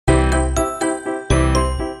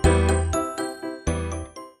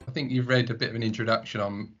I think you've read a bit of an introduction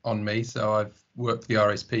on me. So I've worked for the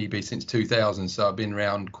RSPB since 2000, so I've been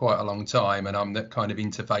around quite a long time, and I'm that kind of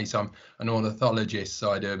interface. I'm an ornithologist,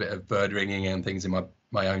 so I do a bit of bird ringing and things in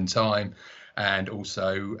my own time, and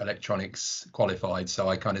also electronics qualified. So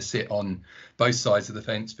I kind of sit on both sides of the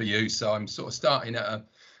fence for you. So I'm sort of starting at a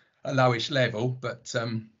lowish level, but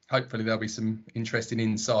hopefully there'll be some interesting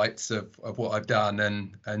insights of what I've done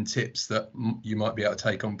and tips that you might be able to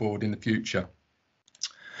take on board in the future.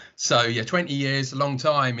 So yeah, 20 years, a long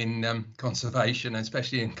time in conservation,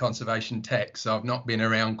 especially in conservation tech. So I've not been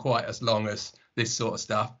around quite as long as this sort of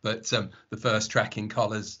stuff, but the first tracking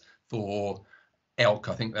collars for elk,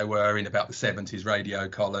 I think they were in about the 70s, radio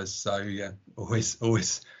collars. So yeah,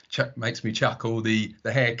 always makes me chuckle, the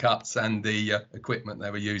haircuts and the equipment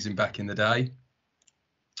they were using back in the day.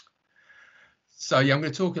 So yeah, I'm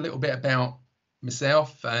going to talk a little bit about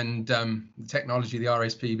myself and the technology the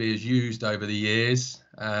RSPB has used over the years,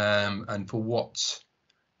 and for what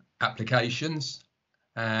applications,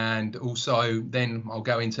 and also then I'll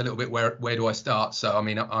go into a little bit where do I start. So I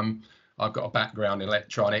mean, I've got a background in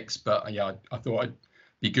electronics, but yeah, I thought it'd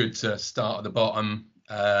be good to start at the bottom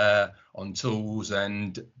on tools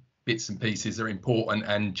and bits and pieces that are important,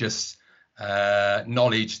 and just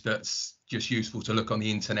knowledge that's just useful to look on the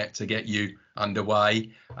internet to get you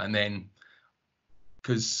underway. And then,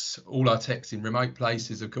 because all our tech's in remote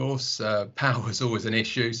places, of course, power is always an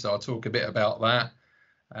issue, so I'll talk a bit about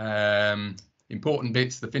that. Important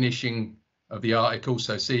bits, the finishing of the article,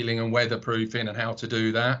 so sealing and weatherproofing and how to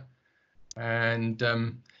do that. And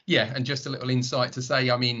yeah, and just a little insight to say,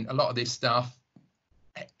 I mean, a lot of this stuff,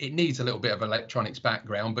 it needs a little bit of electronics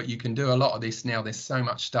background, but you can do a lot of this now. There's so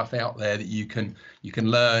much stuff out there that you can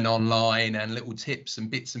learn online, and little tips and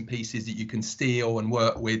bits and pieces that you can steal and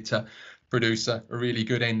work with to produce a really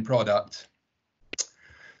good end product.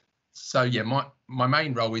 So yeah, my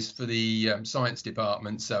main role is for the science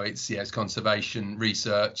department, so it's conservation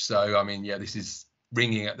research. So I mean, yeah, this is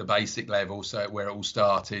ringing at the basic level, so where it all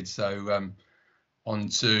started. So on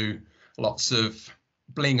to lots of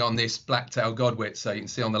bling on this black-tailed godwit. So you can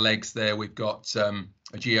see on the legs there, we've got a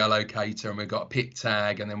geolocator, and we've got a pit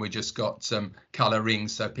tag, and then we've just got some colour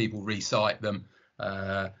rings so people recite them.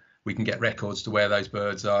 We can get records to where those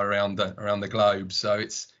birds are around the globe. So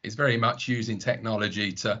it's very much using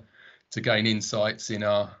technology to gain insights on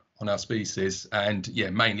our species, and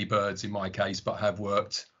yeah, mainly birds in my case, but I have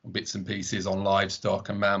worked on bits and pieces on livestock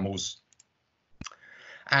and mammals.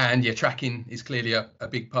 And yeah, tracking is clearly a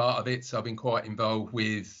big part of it. So I've been quite involved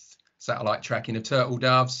with satellite tracking of turtle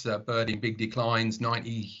doves, birding big declines,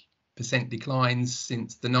 90% declines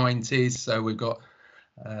since the 90s. So we've got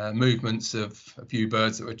movements of a few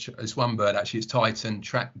birds that were, this one bird actually, it's Titan,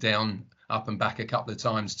 tracked down up and back a couple of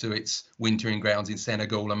times to its wintering grounds in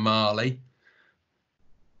Senegal and Mali.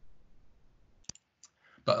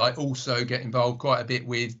 But I also get involved quite a bit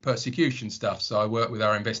with persecution stuff. So I work with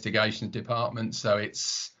our investigations department. So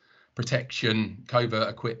it's protection, covert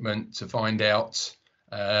equipment to find out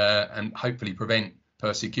and hopefully prevent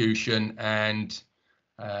persecution, and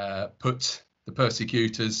put the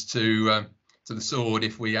persecutors to the sword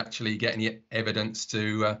if we actually get any evidence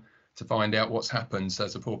to find out what's happened. So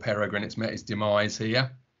it's a poor peregrine, it's met his demise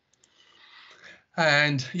here.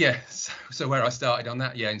 And yeah, so where I started on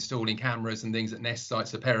that, yeah, installing cameras and things at nest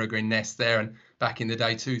sites, a peregrine nest there. And back in the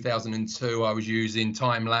day, 2002, I was using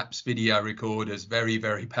time-lapse video recorders, very,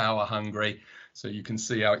 very power hungry. So you can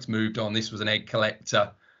see how it's moved on. This was an egg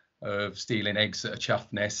collector of stealing eggs at a chuff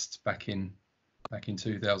nest back in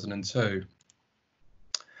 2002.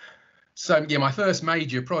 So yeah, my first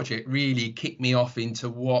major project really kicked me off into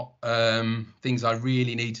what things I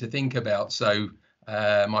really need to think about. So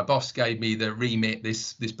my boss gave me the remit.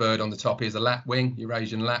 This bird on the top is a lapwing,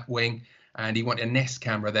 Eurasian lapwing, and he wanted a nest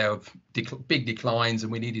camera there of big declines,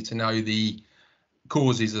 and we needed to know the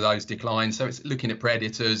causes of those declines. So it's looking at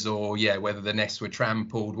predators, or yeah, whether the nests were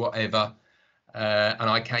trampled, whatever. And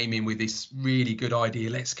I came in with this really good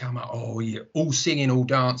idea. Let's come up. Oh yeah, all singing, all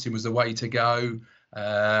dancing was the way to go.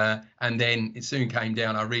 And then it soon came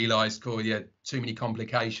down. I realised, cool, yeah, too many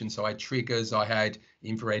complications. So I had triggers, I had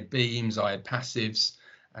infrared beams, I had passives,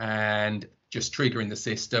 and just triggering the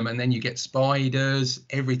system. And then you get spiders,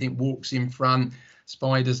 everything walks in front.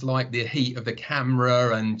 Spiders like the heat of the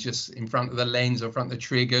camera, and just in front of the lens or front of the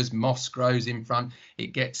triggers, moss grows in front.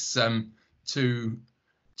 It gets too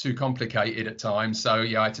complicated at times. So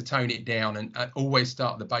yeah, I had to tone it down and always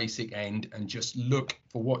start at the basic end and just look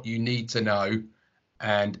for what you need to know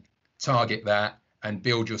and target that and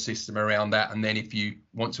build your system around that. And then if you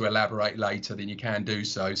want to elaborate later, then you can do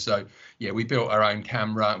so. So yeah, we built our own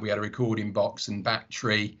camera. We had a recording box and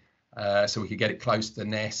battery, so we could get it close to the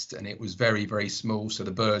nest, and it was very, very small, so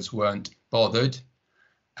the birds weren't bothered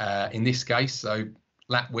in this case. So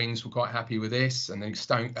lapwings were quite happy with this, and then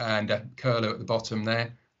stone and a curlew at the bottom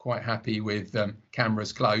there, quite happy with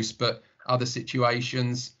cameras close, but other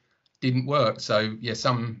situations didn't work. So yeah,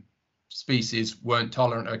 some species weren't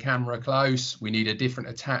tolerant of a camera close. We need a different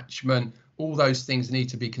attachment. All those things need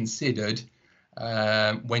to be considered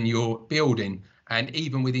when you're building, and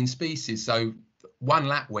even within species. So one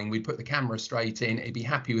lapwing, we put the camera straight in, it'd be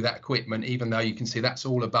happy with that equipment, even though you can see that's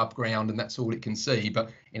all above ground and that's all it can see.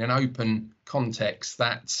 But in an open context,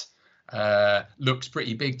 that looks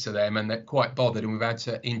pretty big to them, and they're quite bothered, and we've had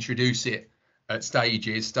to introduce it at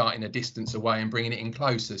stages, starting a distance away and bringing it in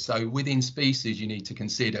closer. So within species, you need to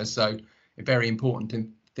consider. So a very important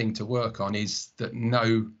thing to work on is that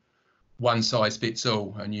no one size fits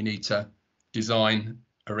all, and you need to design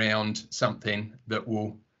around something that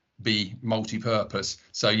will be multi-purpose.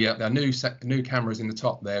 So yeah, there are new cameras in the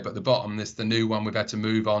top there, but the bottom, there's the new one we've had to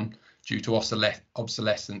move on due to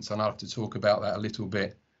obsolescence, and I'll have to talk about that a little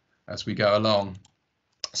bit as we go along.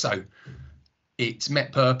 So it's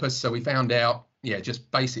met purpose. So we found out, yeah,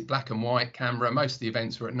 just basic black and white camera. Most of the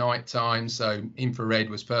events were at night time, so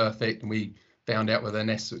infrared was perfect, and we found out whether the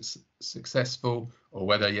nest was successful, or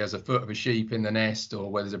whether there's a foot of a sheep in the nest,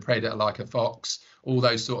 or whether there's a predator like a fox, all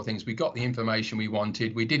those sort of things. We got the information we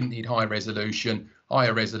wanted. We didn't need high resolution.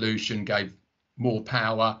 Higher resolution gave more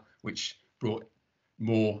power, which brought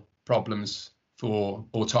more problems for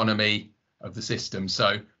autonomy of the system.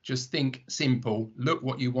 So just think simple, look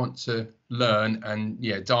what you want to learn, and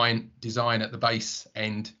yeah, design at the base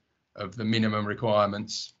end of the minimum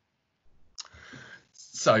requirements.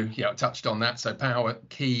 So yeah, I touched on that. So power,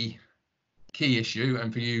 key issue.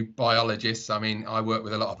 And for you biologists, I mean, I work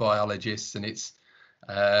with a lot of biologists, and it's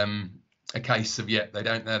a case of, yeah, they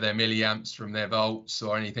don't know their milliamps from their volts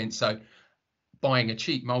or anything. So buying a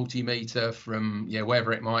cheap multimeter from, yeah,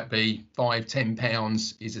 wherever it might be,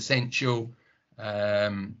 £5–10 is essential,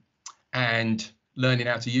 and learning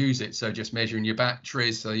how to use it. So just measuring your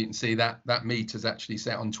batteries, so you can see that meter's actually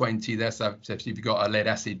set on 20 there. So if you've got a lead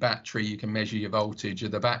acid battery, you can measure your voltage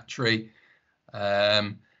of the battery,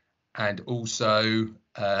 and also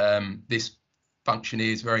this function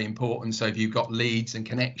is very important. So if you've got leads and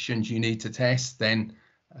connections you need to test, then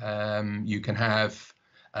you can have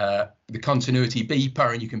the continuity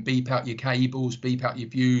beeper, and you can beep out your cables, beep out your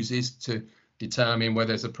fuses to determine whether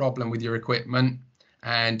there's a problem with your equipment,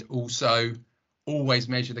 and also always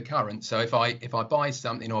measure the current. So if I buy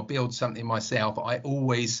something or build something myself, I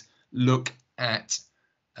always look at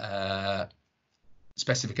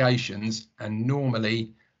specifications, and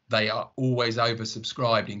normally they are always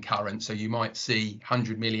oversubscribed in current. So you might see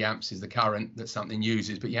 100 milliamps is the current that something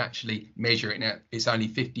uses, but you actually measure it now, it's only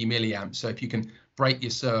 50 milliamps. So if you can break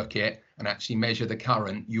your circuit and actually measure the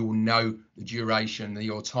current, you'll know the duration,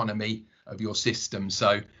 the autonomy of your system.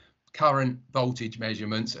 So current, voltage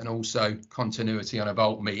measurements, and also continuity on a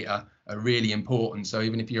voltmeter are really important. So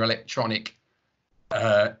even if you're electronic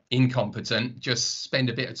incompetent, just spend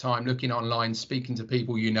a bit of time looking online, speaking to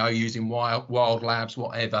people you know, using WILDLABS,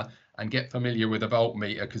 whatever, and get familiar with a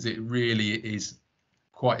voltmeter, because it really is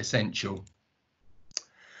quite essential.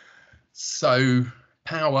 So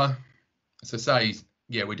power, as I say,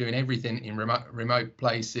 yeah, we're doing everything in remote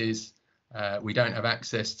places. We don't have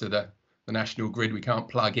access to the national grid. We can't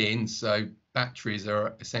plug in, so batteries are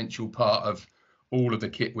an essential part of all of the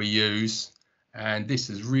kit we use, and this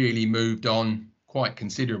has really moved on quite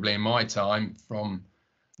considerably in my time from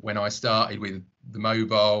when I started with the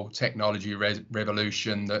mobile technology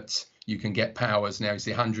revolution, that you can get powers now. You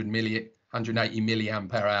see 180 milliamp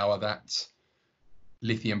per hour, that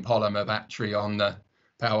lithium polymer battery on the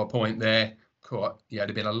PowerPoint there. Yeah, it'd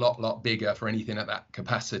have been a lot bigger for anything at that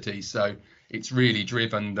capacity. So it's really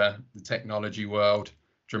driven the technology world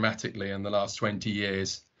dramatically in the last 20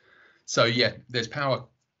 years. So yeah, there's power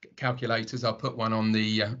calculators. I'll put one on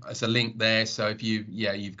the as a link there. So if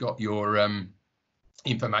you've got your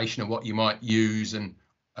information on what you might use, and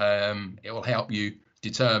it will help you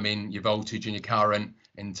determine your voltage and your current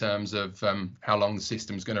in terms of how long the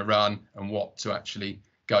system's going to run and what to actually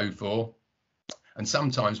go for. And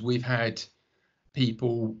sometimes we've had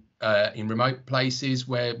people in remote places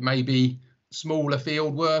where maybe smaller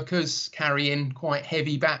field workers carrying quite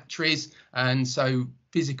heavy batteries, and so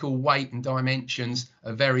physical weight and dimensions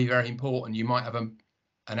are very important. You might have an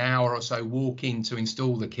hour or so walk in to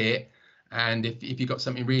install the kit, and if you've got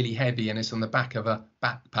something really heavy and it's on the back of a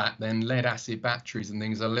backpack, then lead acid batteries and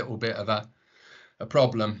things are a little bit of a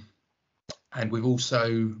problem. And we've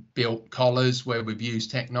also built collars where we've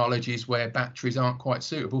used technologies where batteries aren't quite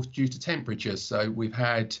suitable due to temperatures. So we've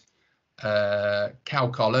had cow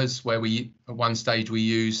collars, where we at one stage we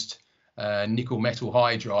used nickel metal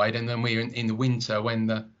hydride, and then we in the winter when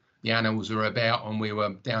the animals were about and we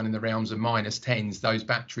were down in the realms of -10s, those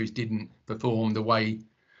batteries didn't perform the way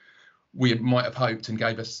we might have hoped and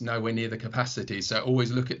gave us nowhere near the capacity. So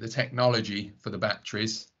always look at the technology for the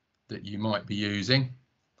batteries that you might be using.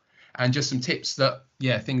 And just some tips that,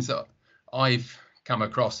 things that I've come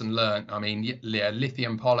across and learned. I mean,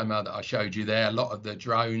 lithium polymer that I showed you there, a lot of the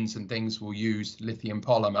drones and things will use lithium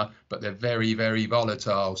polymer, but they're very, very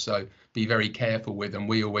volatile. So be very careful with them.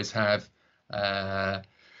 We always have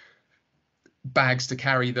bags to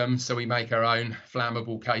carry them, so we make our own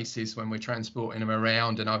flammable cases when we're transporting them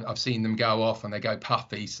around, and I've seen them go off and they go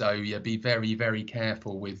puffy. So yeah, be very, very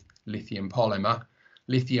careful with lithium polymer.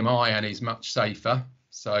 Lithium ion is much safer,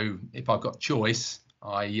 so if I've got choice,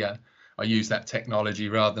 I use that technology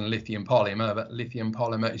rather than lithium polymer, but lithium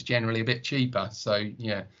polymer is generally a bit cheaper, so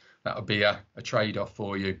yeah, that would be a trade-off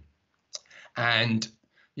for you. And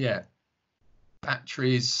yeah,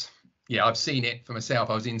 batteries, I've seen it for myself.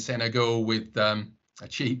 I was in Senegal with a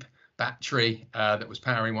cheap battery that was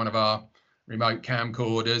powering one of our remote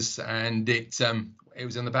camcorders, and it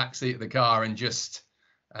was in the back seat of the car and just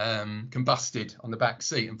combusted on the back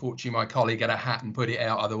seat. Unfortunately, my colleague had a hat and put it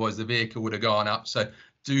out, otherwise the vehicle would have gone up. So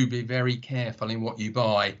do be very careful in what you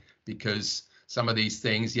buy, because some of these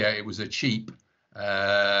things, it was a cheap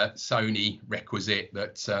Sony requisite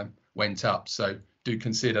that went up. So do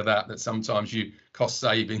consider that sometimes cost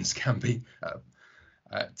savings can be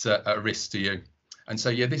at a risk to you. And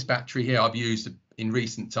so this battery here I've used in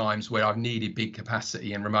recent times where I've needed big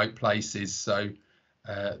capacity in remote places. So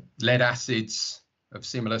lead acids of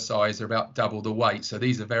similar size are about double the weight, so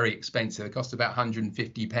these are very expensive. They cost about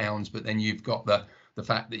 £150, but then you've got the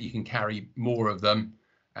fact that you can carry more of them,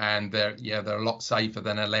 and they're a lot safer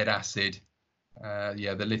than a lead acid.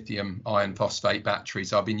 The lithium iron phosphate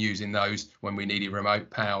batteries, I've been using those when we needed remote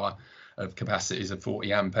power of capacities of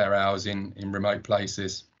 40 ampere hours in remote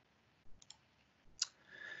places.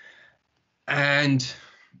 And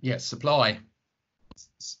supply.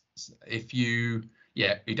 If you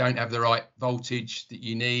don't have the right voltage that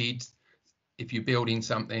you need, if you're building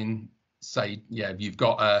something, say you've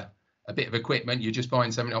got a bit of equipment, you're just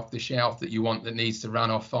buying something off the shelf that you want that needs to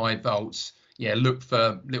run off 5 volts, look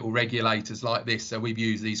for little regulators like this. So we've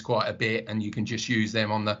used these quite a bit, and you can just use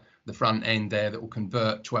them on the front end there that will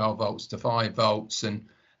convert 12 volts to 5 volts, and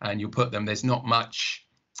you'll put them, there's not much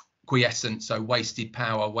quiescent, so wasted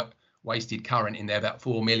power, wasted current in there, about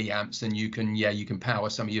 4 milliamps, and you can power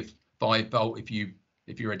some of your 5 volt if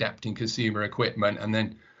you're adapting consumer equipment, and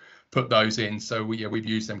then put those in. So we've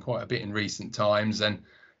used them quite a bit in recent times. And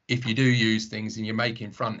if you do use things and you're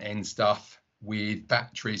making front end stuff with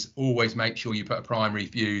batteries, always make sure you put a primary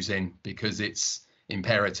fuse in, because it's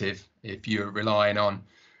imperative. If you're relying on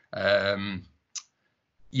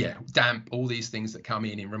damp, all these things that come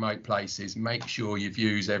in remote places, make sure you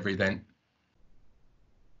fuse everything.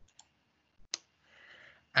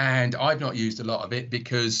 And I've not used a lot of it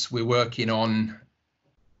because we're working on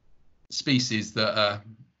species that are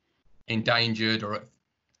endangered or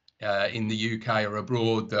in the UK or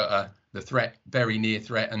abroad that are very near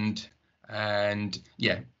threatened, and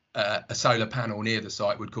a solar panel near the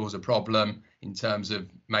site would cause a problem in terms of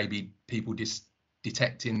maybe people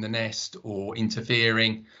detecting the nest or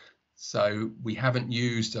interfering. So we haven't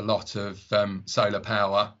used a lot of solar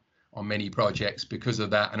power on many projects because of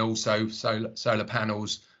that. And also solar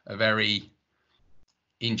panels are very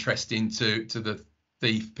interesting to the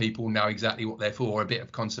thief. People know exactly what they're for. A bit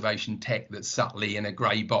of conservation tech that's subtly in a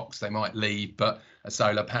grey box they might leave, but a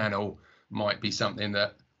solar panel might be something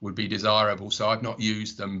that would be desirable. So I've not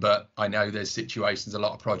used them, but I know there's situations a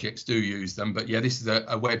lot of projects do use them. But this is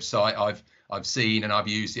a website I've seen, and I've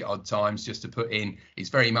used it odd times just to put in. It's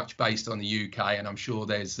very much based on the UK, and I'm sure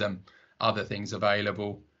there's other things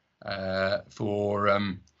available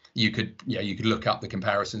you could look up the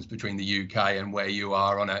comparisons between the UK and where you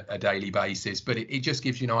are on a daily basis. But it just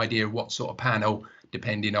gives you an idea of what sort of panel,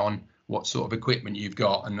 depending on what sort of equipment you've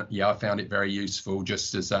got. And I found it very useful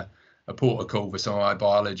just as a protocol for some of my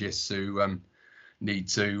biologists who need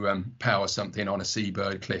to power something on a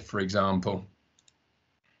seabird cliff, for example.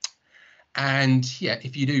 And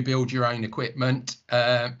if you do build your own equipment,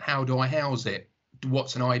 how do I house it?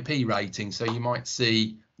 What's an IP rating? So you might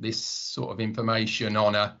see this sort of information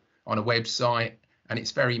on a website, and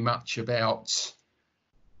it's very much about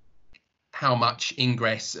how much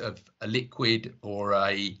ingress of a liquid or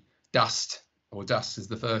a dust, or dust is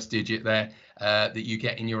the first digit there, that you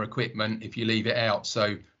get in your equipment if you leave it out.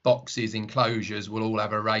 So boxes, enclosures will all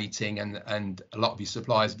have a rating, and a lot of your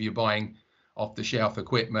suppliers, if you're buying off-the-shelf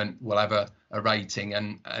equipment will have a rating,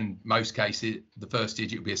 and most cases the first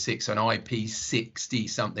digit would be a 6. An IP60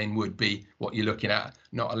 something would be what you're looking at,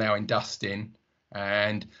 not allowing dust in.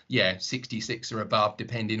 And yeah, 66 or above,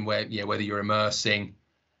 depending whether you're immersing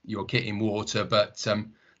your kit in water. But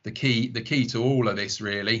the key to all of this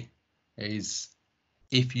really is,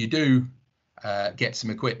 if you do get some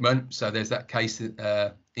equipment, so there's that case,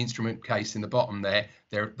 instrument case in the bottom there,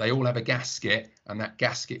 they all have a gasket, and that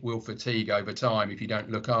gasket will fatigue over time if you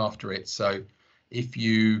don't look after it. So if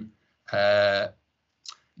you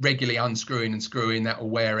regularly unscrewing and screwing, that will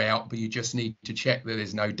wear out, but you just need to check that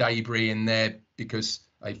there's no debris in there, because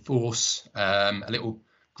a force, a little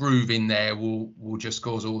groove in there will just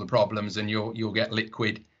cause all the problems, and you'll get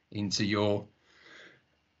liquid into your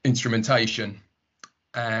instrumentation.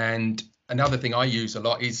 And another thing I use a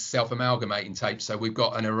lot is self-amalgamating tape. So we've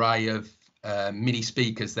got an array of mini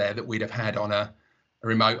speakers there that we'd have had on a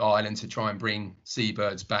remote island to try and bring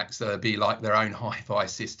seabirds back, so there'd be like their own hi-fi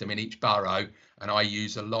system in each burrow. And I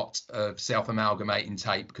use a lot of self-amalgamating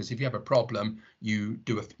tape, because if you have a problem, you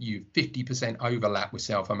do a 50% overlap with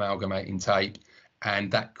self-amalgamating tape, and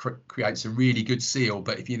that creates a really good seal.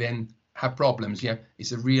 But if you then have problems,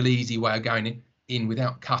 it's a really easy way of going in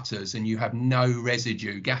without cutters, and you have no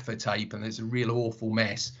residue, gaffer tape, and there's a real awful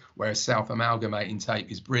mess, whereas self-amalgamating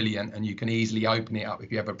tape is brilliant, and you can easily open it up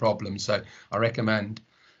if you have a problem. So I recommend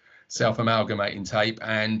self-amalgamating tape.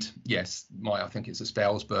 And yes, I think it's a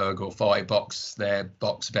Spelsberg or Firebox, their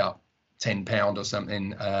box about £10 or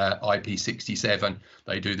something, IP67,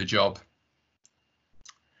 they do the job.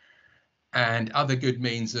 And other good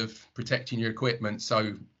means of protecting your equipment,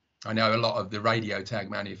 so I know a lot of the radio tag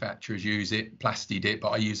manufacturers use it, Plastidip, but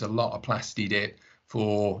I use a lot of Plastidip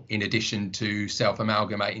in addition to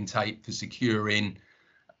self-amalgamating tape, for securing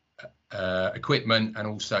equipment and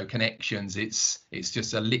also connections. It's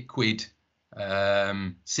just a liquid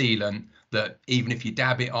sealant that even if you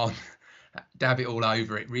dab it all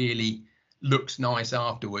over, it really looks nice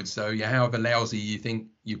afterwards. So however lousy you think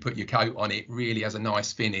you put your coat on, it really has a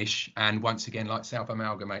nice finish. And once again, like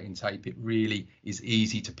self-amalgamating tape, it really is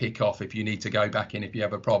easy to pick off if you need to go back in if you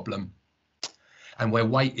have a problem. And where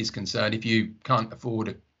weight is concerned, if you can't afford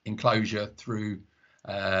an enclosure through,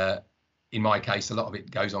 in my case, a lot of it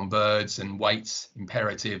goes on birds, and weight's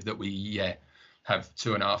imperative that we have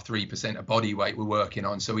 2.5–3% of body weight we're working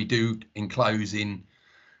on. So we do enclose in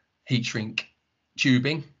heat shrink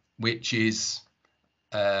tubing, which is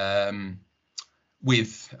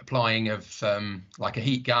with applying of like a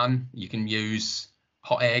heat gun. You can use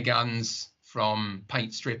hot air guns from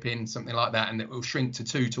paint stripping, something like that, and it will shrink to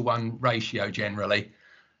 2:1 ratio generally.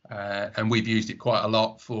 And we've used it quite a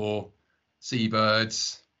lot for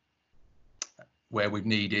seabirds, where we've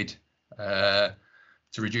needed to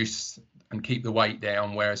reduce and keep the weight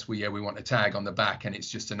down, whereas we want a tag on the back, and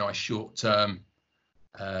it's just a nice short-term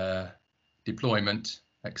deployment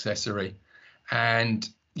accessory. And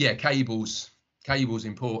cables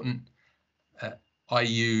important. I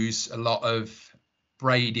use a lot of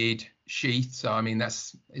braided sheath, so I mean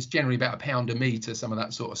it's generally about £1 a meter, some of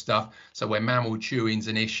that sort of stuff. So where mammal chewing's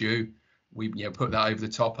an issue, we put that over the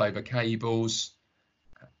top over cables.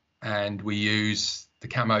 And we use the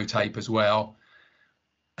camo tape as well.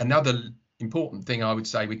 Another important thing I would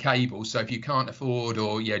say with cables, so if you can't afford,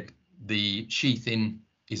 or the sheathing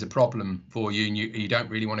is a problem for you and you don't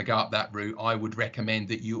really want to go up that route, I would recommend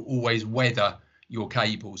that you always weather your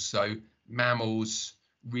cables. So mammals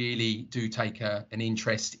really do take an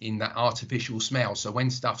interest in that artificial smell. So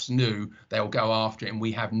when stuff's new, they'll go after it, and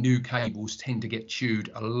we have new cables tend to get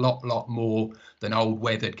chewed a lot more than old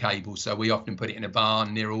weathered cables. So we often put it in a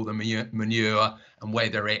barn near all the manure and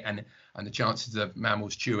weather it, and the chances of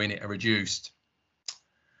mammals chewing it are reduced.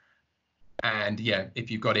 And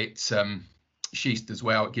if you've got it sheathed as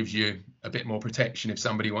well, it gives you a bit more protection if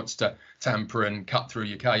somebody wants to tamper and cut through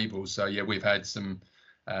your cables. So we've had some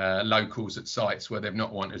locals at sites where they've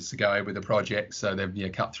not wanted us to go over with the project, so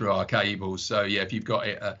they've cut through our cables. So if you've got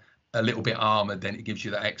it a little bit armored, then it gives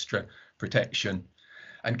you that extra protection.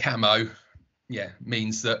 And camo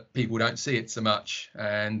means that people don't see it so much,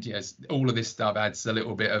 and yes, all of this stuff adds a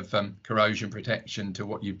little bit of corrosion protection to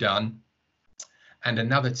what you've done. And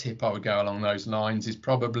another tip I would go along those lines is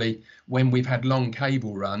probably when we've had long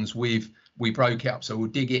cable runs, we broke it up, so we'll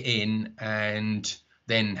dig it in and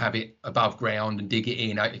then have it above ground and dig it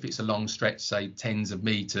in. If it's a long stretch, say tens of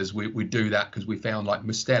meters, we do that because we found like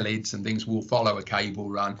mustelids and things will follow a cable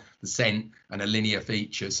run, the scent and a linear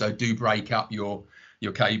feature. So do break up your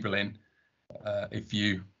cabling if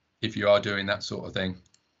you are doing that sort of thing.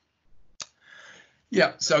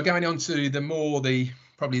 So going on to the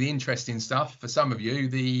probably the interesting stuff for some of you,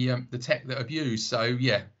 the tech that I've used. So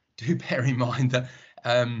yeah, do bear in mind that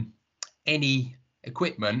any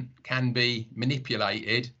equipment can be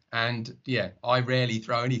manipulated, and yeah, I rarely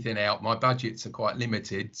throw anything out. My budgets are quite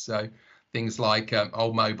limited, so things like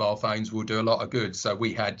old mobile phones will do a lot of good. So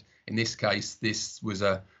we had, in this case, this was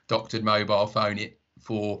a doctored mobile phone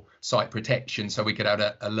for site protection, so we could have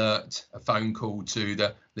a phone call to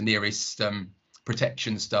the nearest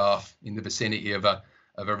protection staff in the vicinity of a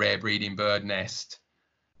rare breeding bird nest.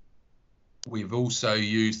 We've also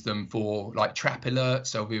used them for like trap alerts.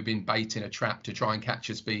 So if we've been baiting a trap to try and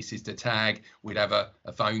catch a species to tag, we'd have a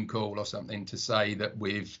phone call or something to say that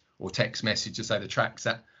or text message to say the trap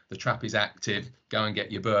is active, go and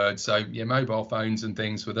get your bird. So yeah, mobile phones and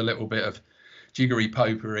things with a little bit of jiggery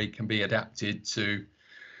popery can be adapted to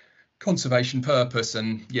conservation purpose.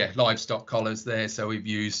 And yeah, livestock collars there. So we've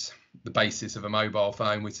used the basis of a mobile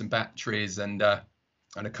phone with some batteries and a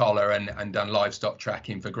collar and done livestock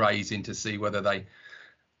tracking for grazing to see whether they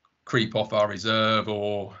creep off our reserve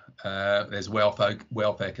or there's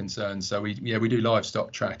welfare concerns. So we do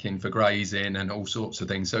livestock tracking for grazing and all sorts of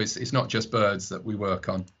things. So it's not just birds that we work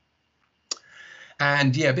on.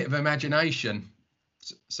 And yeah, a bit of imagination.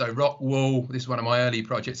 So rock wool, this is one of my early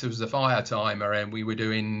projects. It was a fire timer, and we were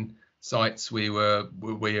doing sites we were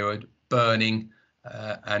burning,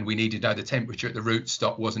 and we needed to know the temperature at the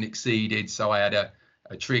rootstock wasn't exceeded. So I had a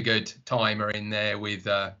triggered timer in there with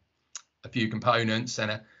a few components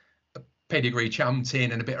and a pedigree chumped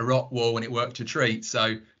in and a bit of rock wool, and it worked a treat.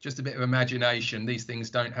 So just a bit of imagination. These things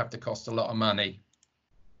don't have to cost a lot of money.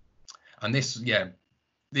 And this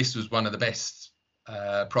was one of the best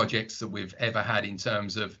projects that we've ever had in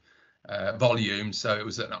terms of volume. So it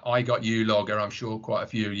was an I got you logger. I'm sure quite a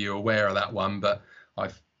few of you are aware of that one, but I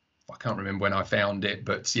can't remember when I found it,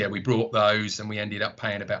 but yeah, we brought those and we ended up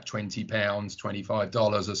paying about £20,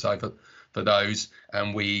 $25 or so for those,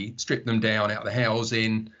 and we stripped them down out of the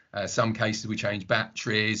housing. Some cases we changed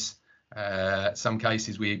batteries, some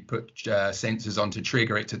cases we put sensors on to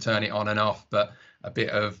trigger it to turn it on and off, but a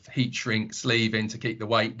bit of heat shrink sleeving to keep the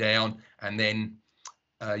weight down, and then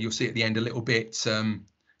you'll see at the end a little bit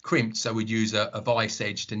crimped, so we'd use a vice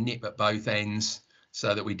edge to nip at both ends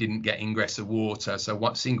so that we didn't get ingress of water. So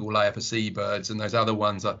one single layer for seabirds, and those other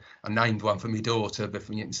ones I named one for my daughter, but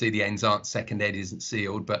you can see the ends aren't, second head isn't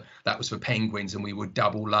sealed, but that was for penguins, and we would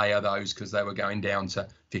double layer those because they were going down to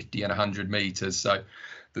 50 and 100 meters. So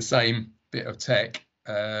the same bit of tech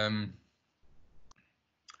became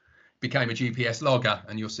a GPS logger,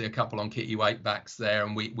 and you'll see a couple on kitty-weight backs there,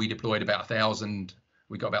 and we deployed about 1,000.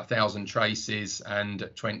 We got about 1,000 traces, and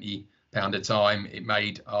at £20 a time, it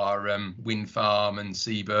made our wind farm and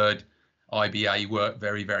seabird IBA work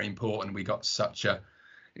very, very important. We got such a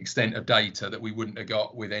extent of data that we wouldn't have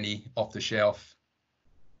got with any off-the-shelf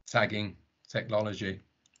tagging technology.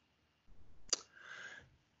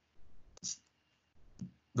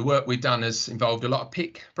 The work we've done has involved a lot of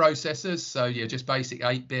PIC processors, so yeah, just basic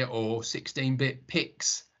 8-bit or 16-bit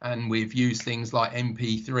PICs, and we've used things like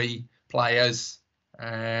MP3 players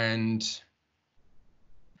and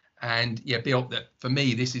yeah, built that. For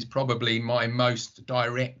me, this is probably my most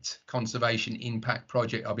direct conservation impact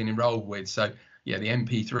project I've been involved with. So yeah, the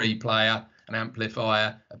MP3 player, an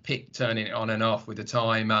amplifier, a PIC turning it on and off with a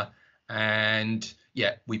timer, and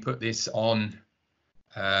yeah, we put this on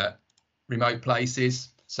remote places.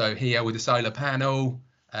 So here with a solar panel,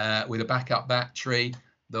 with a backup battery,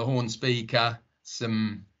 the horn speaker,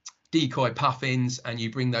 some decoy puffins, and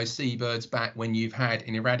you bring those seabirds back when you've had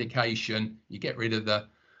an eradication. You get rid of the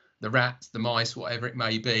rats, the mice, whatever it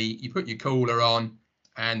may be. You put your cooler on,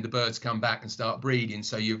 and the birds come back and start breeding.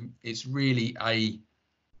 So it's really a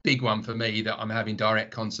big one for me that I'm having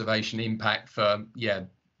direct conservation impact for. Yeah,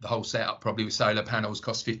 the whole setup probably with solar panels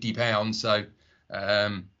cost £50. So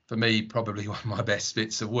for me, probably one of my best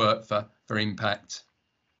bits of work for impact.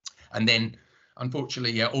 And then,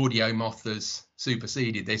 unfortunately, yeah, audio moth has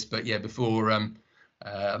superseded this. But yeah, before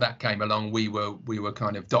that came along, we were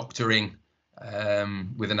kind of doctoring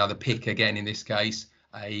with another PIC again. In this case,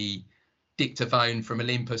 a dictaphone from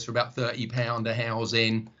Olympus for about £30 a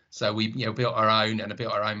housing. So we built our own, and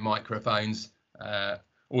built our own microphones,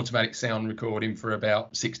 automatic sound recording for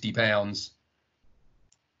about £60.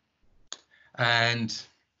 And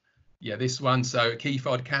yeah, this one, so a key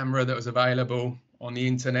fod camera that was available on the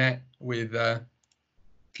internet with a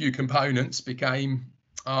few components, became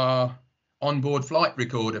our onboard flight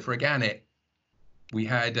recorder for a gannet. We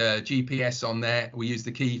had GPS on there. We used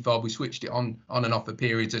the key fob. We switched it on and off for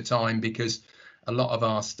periods of time, because a lot of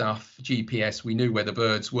our stuff, GPS, we knew where the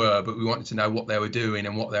birds were, but we wanted to know what they were doing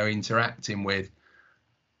and what they were interacting with.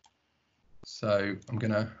 So I'm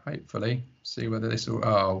going to hopefully see whether this will,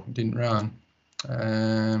 oh, it didn't run.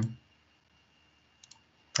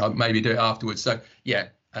 I'll maybe do it afterwards. So yeah,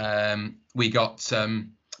 we got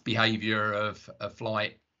behavior of a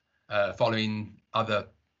flight following other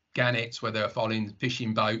gannets, where they're following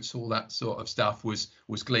fishing boats, all that sort of stuff was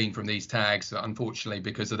gleaned from these tags. Unfortunately,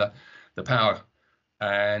 because of the power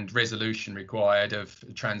and resolution required of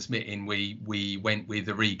transmitting, we went with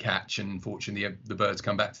the recatch, and unfortunately the birds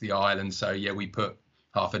come back to the island. So yeah, we put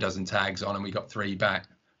half a dozen tags on and we got 3 back.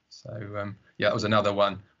 So yeah, that was another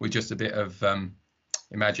one with just a bit of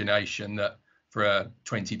imagination, that for a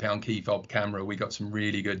 £20 key fob camera we got some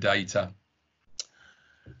really good data.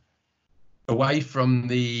 Away from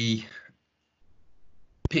the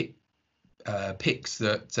PICs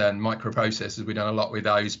and microprocessors, we've done a lot with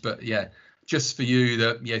those, but yeah, just for you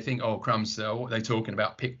that think, oh crumbs, what are they talking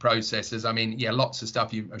about, PIC processors? I mean, yeah, lots of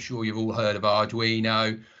stuff. I'm sure you've all heard of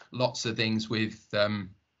Arduino, lots of things with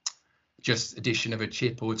just addition of a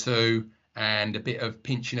chip or two and a bit of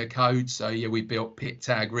pinching of code. So yeah, we built PIC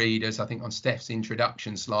tag readers. I think on Steph's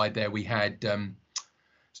introduction slide there we had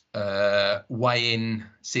weigh-in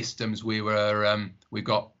systems. We've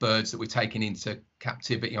got birds that we're taking into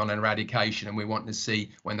captivity on eradication, and we want to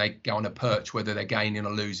see when they go on a perch whether they're gaining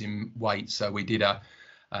or losing weight. So we did a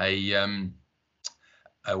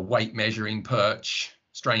weight measuring perch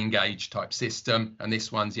strain gauge type system, and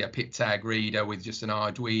this one's PIC tag reader with just an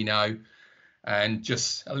Arduino and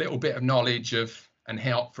just a little bit of knowledge of and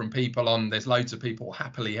help from people on. There's loads of people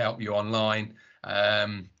happily help you online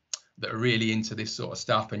that are really into this sort of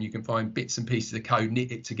stuff, and you can find bits and pieces of code,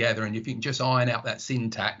 knit it together, and if you can just iron out that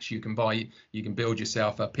syntax, you can build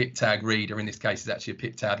yourself a PIC tag reader. In this case, it's actually a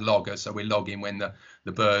PIC tag logger, so we're logging when the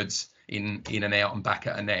bird's in and out and back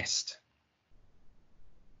at a nest.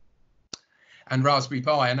 And Raspberry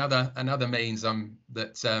Pi, another means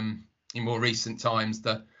that in more recent times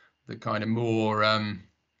the kind of more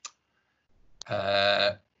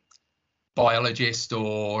biologist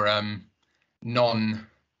or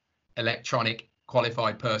non-electronic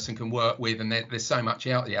qualified person can work with, and there's so much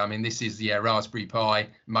out there. I mean, this is the Raspberry Pi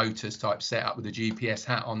motors type setup with the GPS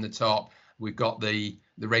hat on the top. We've got the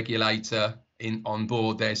regulator on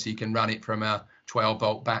board there, so you can run it from a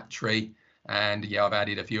 12-volt battery. And yeah, I've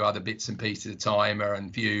added a few other bits and pieces, a timer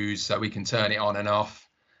and fuse, so we can turn it on and off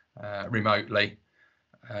remotely.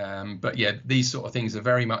 But yeah, these sort of things are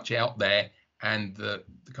very much out there, and the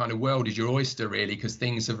kind of world is your oyster really, because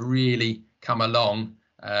things have really come along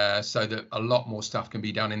so that a lot more stuff can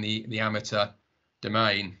be done in the amateur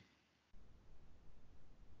domain.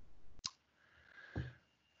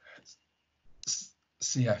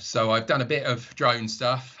 So yeah, so I've done a bit of drone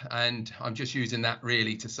stuff, and I'm just using that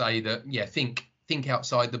really to say that yeah, think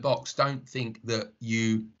outside the box. Don't think that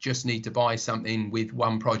you just need to buy something with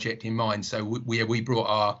one project in mind. So we brought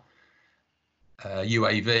our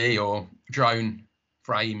UAV or drone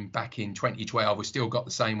frame back in 2012. We've still got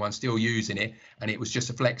the same one, still using it, and it was just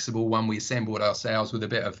a flexible one we assembled ourselves with a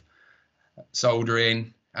bit of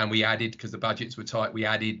soldering, and we added, because the budgets were tight, we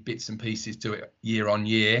added bits and pieces to it year on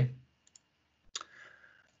year.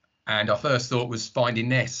 And our first thought was finding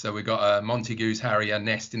nests. So we got a Montagu's Harrier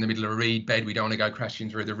nest in the middle of a reed bed. We don't want to go crashing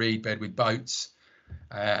through the reed bed with boats,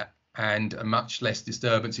 and a much less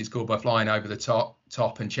disturbance is caused by flying over the top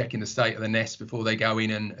and checking the state of the nest before they go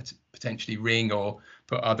in and potentially ring or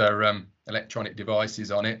put other electronic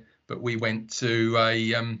devices on it. But we went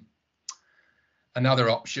to another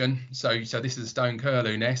option. So this is a stone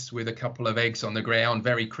curlew nest with a couple of eggs on the ground,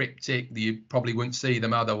 very cryptic. You probably wouldn't see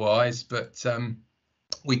them otherwise, but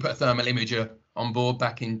we put a thermal imager on board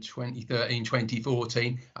back in 2013,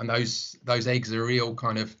 2014, and those eggs are a real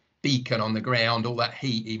kind of beacon on the ground. All that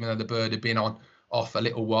heat, even though the bird had been off a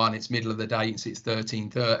little while, and it's middle of the day, it's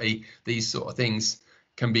 13:30. These sort of things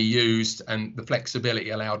can be used, and the flexibility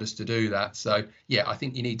allowed us to do that. So yeah, I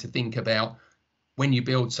think you need to think about when you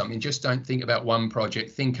build something. Just don't think about one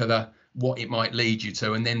project. Think of what it might lead you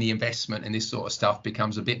to, and then the investment in this sort of stuff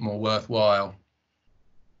becomes a bit more worthwhile.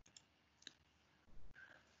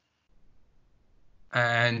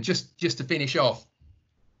 And just to finish off,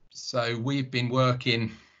 so we've been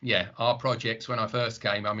working, our projects when I first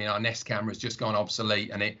came, I mean, our Nest camera's just gone obsolete,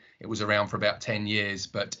 and it was around for about 10 years,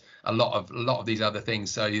 but a lot of these other things,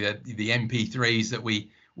 so the MP3s that we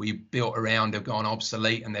built around have gone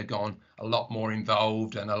obsolete, and they've gone a lot more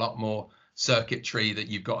involved and a lot more circuitry that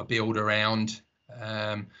you've got to build around.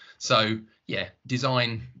 So yeah,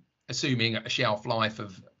 design, assuming a shelf life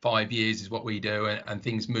of 5 years is what we do, and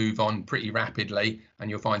things move on pretty rapidly, and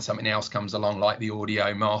you'll find something else comes along like the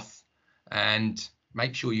audio moth, and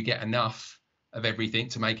make sure you get enough of everything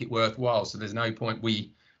to make it worthwhile. So there's no point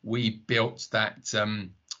we we built that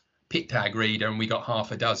pick tag reader, and we got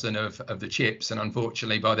half a dozen of the chips, and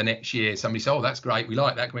unfortunately by the next year somebody said, oh, that's great, we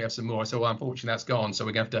like that, can we have some more? So well, unfortunately that's gone, so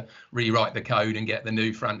we're going to have to rewrite the code and get the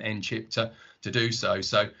new front end chip to do so.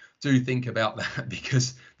 So do think about that,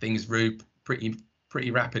 because things move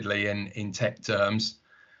pretty rapidly in tech terms.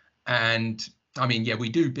 And I mean, yeah, we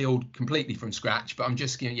do build completely from scratch, but I'm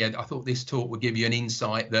just, I thought this talk would give you an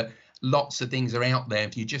insight that lots of things are out there.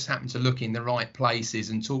 If you just happen to look in the right places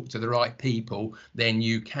and talk to the right people, then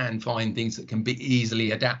you can find things that can be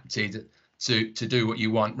easily adapted to do what you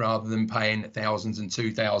want, rather than paying thousands and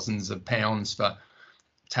 £2,000s of pounds for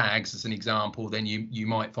tags, as an example. Then you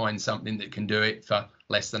might find something that can do it for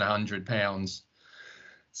less than £100.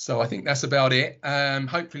 So I think that's about it.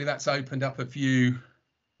 Hopefully that's opened up a few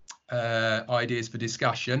ideas for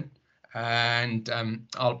discussion, and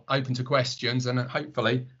I'll open to questions, and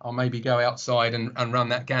hopefully I'll maybe go outside and run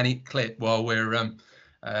that Ganit clip while we're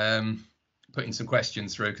putting some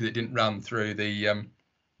questions through, because it didn't run through the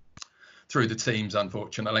Teams,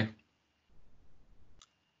 unfortunately.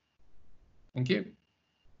 Thank you.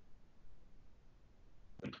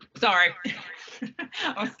 Sorry,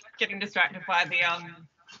 I was getting distracted by the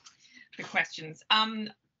questions.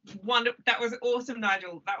 That was awesome,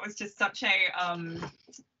 Nigel. That was just such a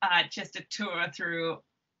just a tour through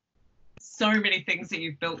so many things that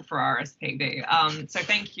you've built for RSPB. So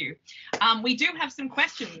thank you. We do have some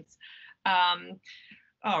questions.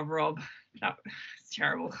 Oh, Rob, that's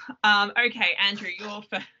terrible. Okay, Andrew, you're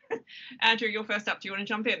first up. Do you want to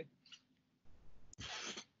jump in?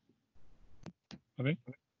 Okay.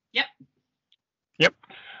 Yep. Yep.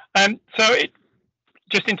 So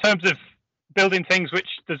just in terms of building things which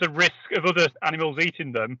there's a risk of other animals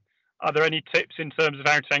eating them, are there any tips in terms of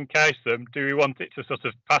how to encase them? Do we want it to sort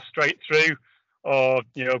of pass straight through, or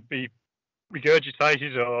be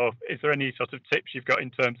regurgitated, or is there any sort of tips you've got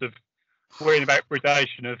in terms of worrying about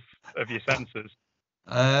predation of your sensors?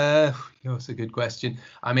 That's a good question.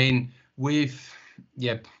 I mean, I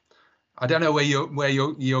don't know where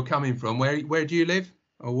you're coming from. Where do you live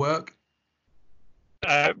or work?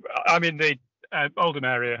 I'm in the Oldham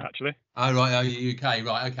area, actually. Oh, right. Oh, UK.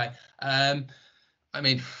 Right. Okay. I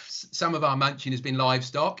mean, some of our munching has been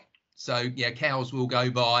livestock. So, yeah, cows will go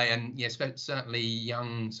by, and yes, certainly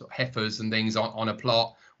young sort of heifers and things on a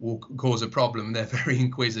plot will cause a problem. They're very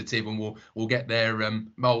inquisitive, and will get their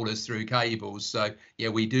molars through cables. So, yeah,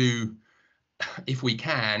 we do, if we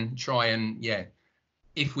can, try and,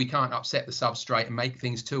 if we can't upset the substrate and make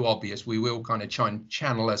things too obvious, we will kind of try and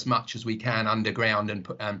channel as much as we can underground and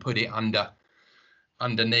put it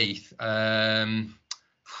underneath.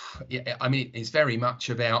 Yeah, I mean, it's very much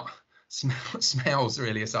about smells,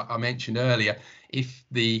 really, as I mentioned earlier. If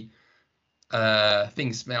the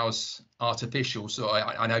thing smells artificial, so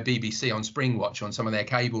I know BBC on Springwatch, on some of their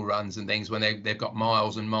cable runs and things, when they've got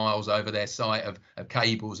miles and miles over their site of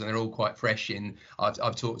cables, and they're all quite fresh in.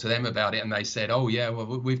 I've talked to them about it, and they said, oh yeah,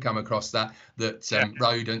 well, we've come across that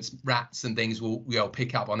rodents, rats and things will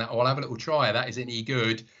pick up on that. Oh, I'll have a little try of that, is it any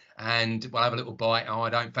good? And we'll have a little bite. Oh,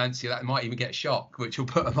 I don't fancy that. It might even get shock, which will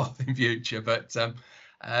put them off in future. But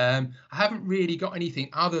I haven't really got anything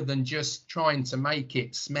other than just trying to make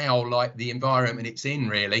it smell like the environment it's in,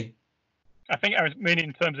 really. I think I was meaning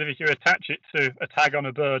in terms of if you attach it to a tag on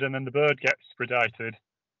a bird and then the bird gets predated,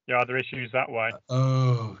 are there issues that way?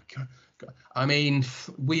 Oh, God. I mean,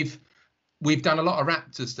 we've done a lot of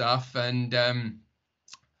raptor stuff, and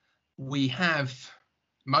we have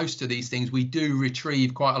most of these things. We do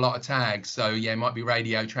retrieve quite a lot of tags, so yeah, it might be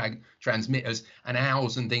radio transmitters and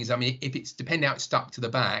owls and things. I mean, if it's depending how it's stuck to the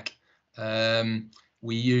back,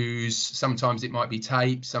 we use, sometimes it might be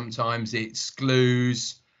tape, sometimes it's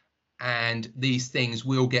glues, and these things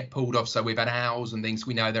will get pulled off. So we've had owls and things,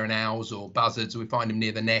 we know they're an owls or buzzards, we find them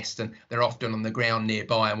near the nest, and they're often on the ground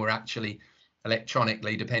nearby, and we're actually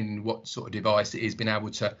electronically, depending on what sort of device it is, been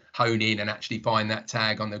able to hone in and actually find that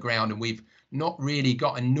tag on the ground. And we've not really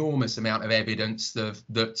got enormous amount of evidence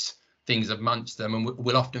that things have munched them, and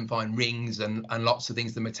we'll often find rings and lots of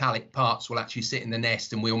things. The metallic parts will actually sit in the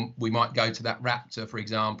nest, and we might go to that raptor, for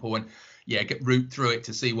example, and get root through it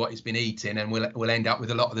to see what it's been eating, and we'll end up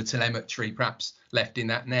with a lot of the telemetry perhaps left in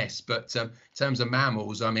that nest. But in terms of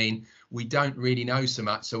mammals, I mean, we don't really know so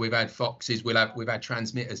much. So we've had foxes, we've had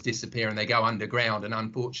transmitters disappear, and they go underground, and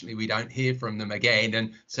unfortunately we don't hear from them again,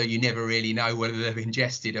 and so you never really know whether they've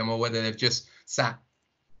ingested them or whether they've just sat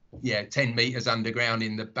 10 meters underground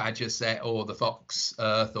in the badger set or the fox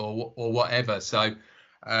earth or whatever. So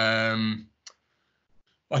I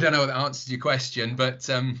don't know if that answers your question, but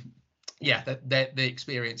yeah, the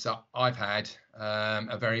experience I've had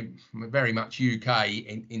are very much UK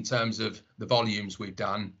in terms of the volumes we've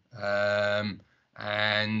done,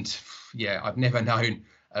 and yeah, I've never known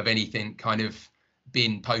of anything kind of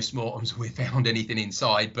been post-mortems we found anything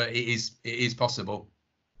inside, but it is possible.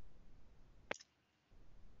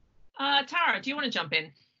 Tara, do you want to jump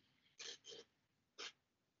in?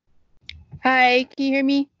 Hi, can you hear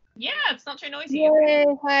me? Yeah, it's not too noisy. Yay.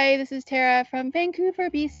 Hi, this is Tara from Vancouver,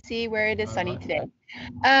 BC, where it is sunny today.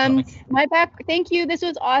 Thank you. This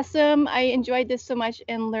was awesome. I enjoyed this so much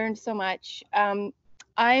and learned so much.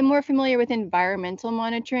 I'm more familiar with environmental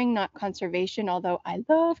monitoring, not conservation, although I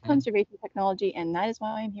love conservation technology, and that is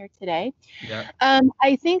why I'm here today. Yeah.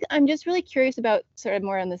 I think I'm just really curious about sort of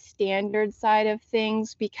more on the standard side of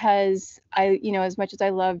things, because as much as I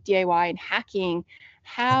love DIY and hacking,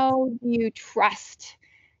 how do you trust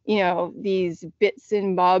these bits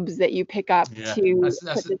and bobs that you pick up to put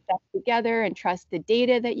the stuff together, and trust the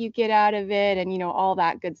data that you get out of it, and all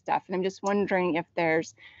that good stuff? And I'm just wondering if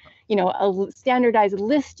there's a standardized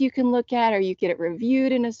list you can look at, or you get it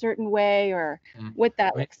reviewed in a certain way, or what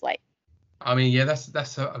that looks like. I mean, yeah,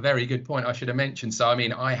 that's a very good point. I should have mentioned. So I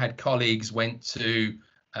mean, I had colleagues went to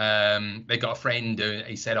they got a friend who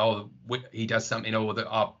he said, oh, he does something, or that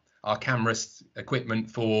our camera equipment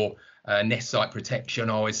for Nest site protection,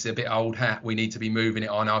 oh, it's a bit old hat, we need to be moving it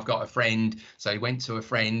on. I've got a friend. So he went to a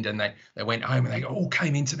friend, and they went home, and they all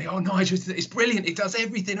came into me, oh, Nigel, it's brilliant, it does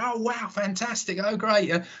everything, oh wow, fantastic, oh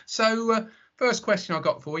great. So first question I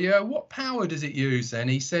got for you, what power does it use then?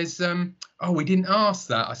 He says, oh, we didn't ask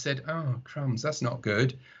that. I said, oh crumbs, that's not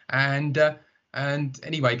good. And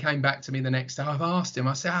anyway, came back to me the next day. I've asked him,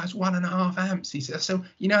 I said, it's 1.5 amps. He said, so,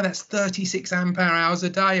 that's 36 ampere hours a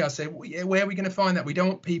day. I said, well, yeah, where are we going to find that? We don't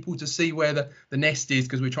want people to see where the nest is,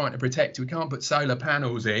 because we're trying to protect it. We can't put solar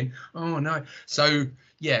panels in. Oh, no. So,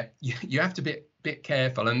 yeah, you have to be a bit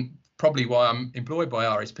careful. And probably why I'm employed by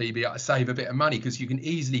RSPB, I save a bit of money, because you can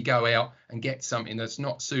easily go out and get something that's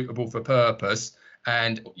not suitable for purpose.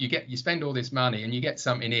 And you spend all this money and you get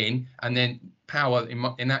something in, and then power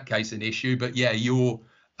in that case an issue. But yeah, your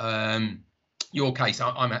case,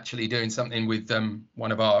 I'm actually doing something with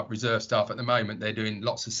one of our reserve staff at the moment. They're doing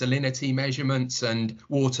lots of salinity measurements and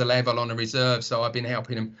water level on a reserve, so I've been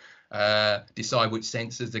helping them decide which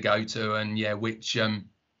sensors to go to, and yeah, which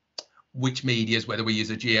medias, whether we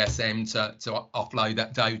use a GSM to offload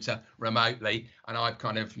that data remotely. And I've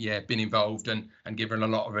kind of been involved and given a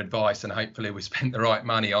lot of advice, and hopefully we spent the right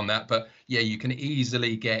money on that. But yeah, you can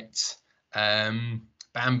easily get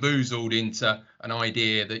bamboozled into an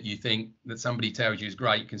idea that you think that somebody tells you is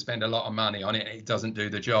great. You can spend a lot of money on it, it doesn't do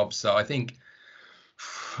the job. So I think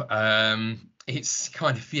it's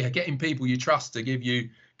kind of getting people you trust to give you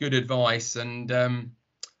good advice. And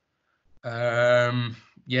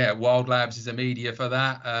WILDLABS is a media for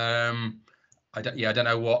that. I don't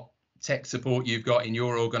know what tech support you've got in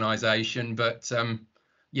your organisation, but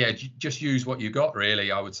just use what you got,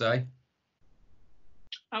 really, I would say.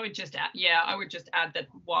 I would just add that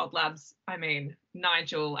WILDLABS, I mean,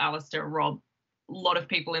 Nigel, Alistair, Rob, a lot of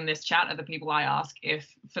people in this chat are the people I ask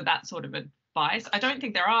for that sort of advice. I don't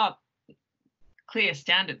think there are clear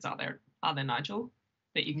standards, are there, Nigel?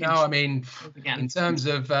 That you can. No, I mean, in terms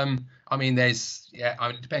of, there's,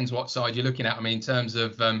 it depends what side you're looking at. I mean, in terms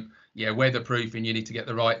of, weatherproofing, you need to get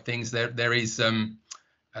the right things. There is,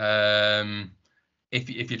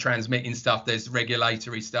 if you're transmitting stuff, there's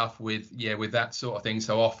regulatory stuff with that sort of thing.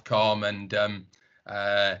 So Ofcom and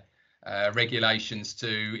regulations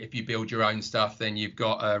too. If you build your own stuff, then you've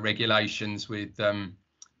got regulations with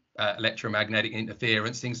electromagnetic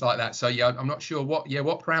interference, things like that. So yeah, I'm not sure what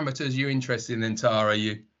parameters you're interested in, Tara.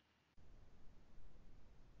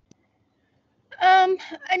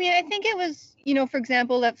 I mean, I think it was, for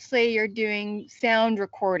example, let's say you're doing sound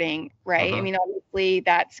recording, right? I mean, obviously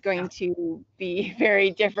that's going to be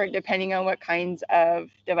very different depending on what kinds of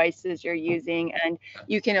devices you're using, and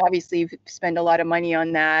you can obviously spend a lot of money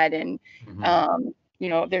on that, and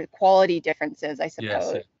there's quality differences, I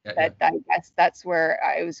suppose. Yes. I guess that's where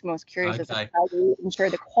I was most curious as to how you ensure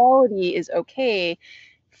the quality is okay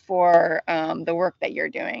for the work that you're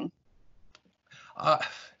doing.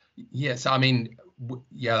 Yes, I mean,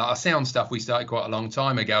 our sound stuff we started quite a long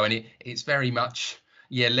time ago, and it's very much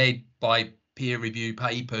led by peer review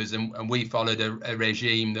papers, and we followed a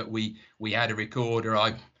regime that we had a recorder.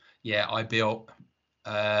 I built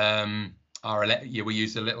we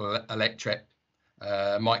used a little electric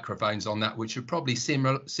microphones on that, which are probably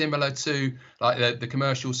similar to like the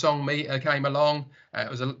commercial song meter came along. It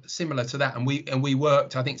was similar to that, and we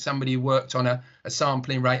worked. I think somebody worked on a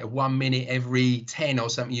sampling rate of 1 minute every 10 or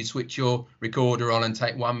something. You switch your recorder on and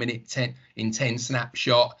take 1 minute 10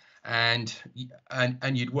 snapshot, and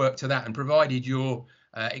you'd work to that. And provided your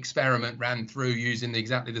experiment ran through using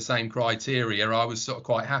exactly the same criteria, I was sort of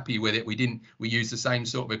quite happy with it. We used the same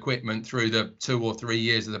sort of equipment through the 2 or 3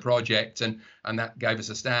 years of the project, and that gave us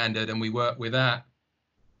a standard, and we worked with that.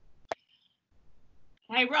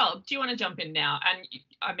 Hey Rob, do you want to jump in now? And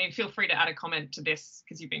I mean, feel free to add a comment to this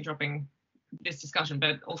because you've been dropping this discussion,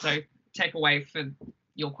 but also take away for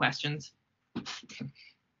your questions.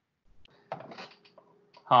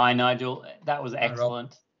 Hi Nigel, that was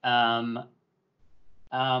excellent. I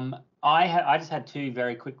just had 2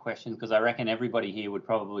 very quick questions because I reckon everybody here would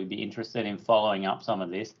probably be interested in following up some of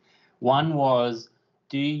this. One was,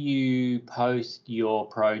 do you post your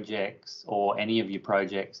projects or any of your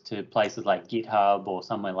projects to places like GitHub or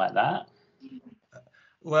somewhere like that?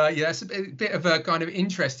 Well, yeah, it's a bit of a kind of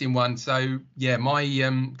interesting one. So yeah, my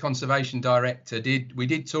conservation director we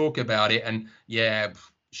did talk about it, and yeah,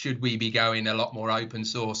 should we be going a lot more open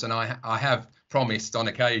source? And I have promised on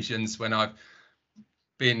occasions when I've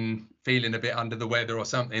been feeling a bit under the weather or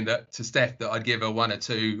something to Steph that I'd give her 1 or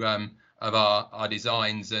 2 of our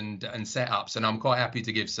designs and setups, and I'm quite happy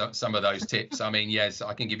to give some of those tips. I mean, yes,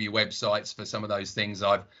 I can give you websites for some of those things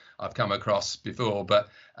I've come across before, but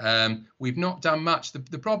we've not done much.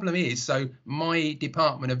 The problem is, so my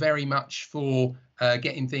department are very much for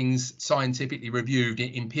getting things scientifically reviewed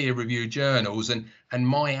in peer-reviewed journals, and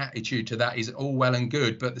my attitude to that is all well and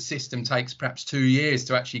good, but the system takes perhaps 2 years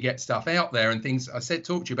to actually get stuff out there, and things.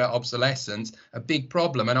 Talked to you about obsolescence, a big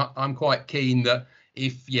problem, and I'm quite keen that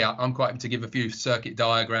I'm quite happy to give a few circuit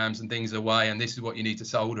diagrams and things away, and this is what you need to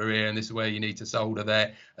solder here, and this is where you need to solder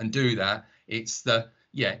there, and do that. It's the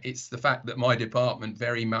fact that my department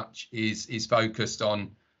very much is focused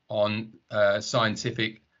on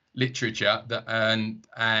scientific literature, that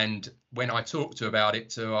and when I talked about it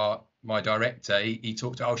to my director, he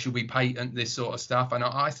talked to, should we patent this sort of stuff? And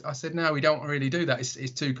I said, no, we don't really do that.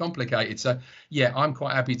 It's too complicated. So yeah, I'm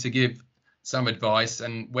quite happy to give some advice,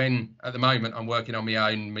 and when at the moment I'm working on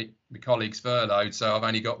my own, my colleagues furloughed, so I've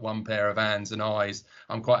only got 1 pair of hands and eyes.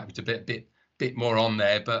 I'm quite happy to bit more on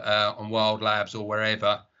there, but on WILDLABS or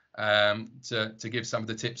wherever, to give some of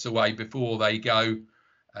the tips away before they go,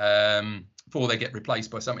 before they get replaced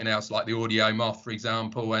by something else like the audio moth, for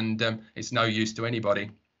example, and it's no use to anybody.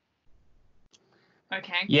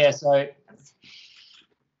 Okay. Yeah. So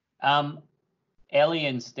Ellie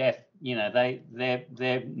and Steph, you know,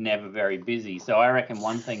 they're never very busy. So I reckon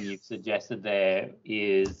one thing you've suggested there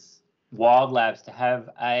is WILDLABS to have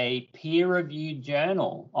a peer-reviewed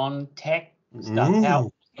journal on tech stuff. Ooh.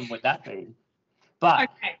 How awesome would that be? But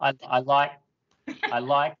Okay. I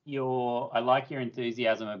like your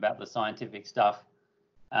enthusiasm about the scientific stuff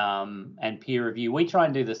and peer review. We try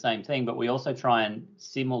and do the same thing, but we also try and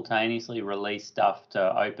simultaneously release stuff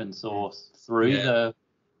to open source through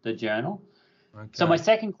the journal. Okay. So my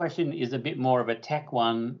second question is a bit more of a tech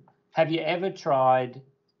one. Have you ever tried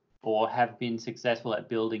or have been successful at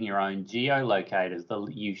building your own geolocators?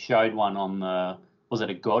 You showed one on was it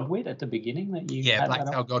a Godwit at the beginning that you had?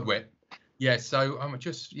 Blacktail Godwit. Yeah, so I'm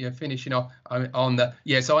just finishing off on the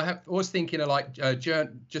So I was thinking of like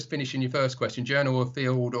just finishing your first question, journal of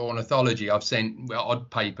field ornithology. I've sent odd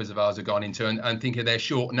papers of ours have gone into and thinking they're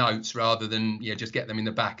short notes rather than just get them in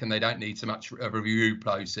the back, and they don't need so much of a review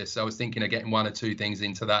process. So I was thinking of getting 1 or 2 things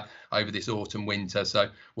into that over this autumn winter. So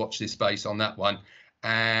watch this space on that one.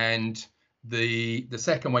 And the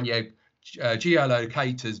second one,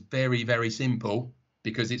 geolocators, very, very simple,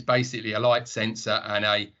 because it's basically a light sensor and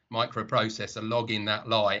a microprocessor logging that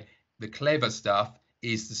light. The clever stuff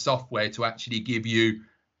is the software to actually give you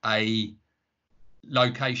a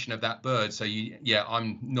location of that bird. So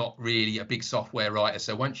I'm not really a big software writer.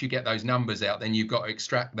 So once you get those numbers out, then you've got to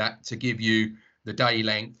extract that to give you the day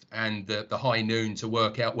length and the high noon to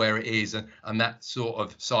work out where it is. And that sort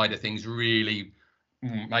of side of things really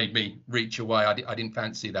made me reach away. I didn't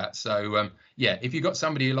fancy that. So if you've got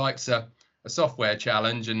somebody who likes a software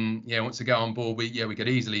challenge and wants to go on board, we could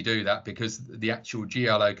easily do that, because the actual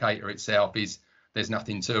geolocator itself there's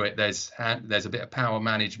nothing to it. There's a bit of power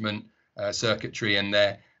management circuitry in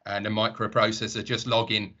there, and a microprocessor just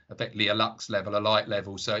logging effectively a lux level, a light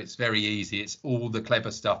level. So it's very easy. It's all the clever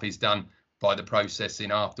stuff is done by the processing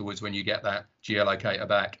afterwards when you get that geolocator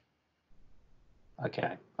back.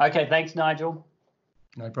 Okay, thanks Nigel.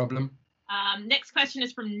 No problem. Next question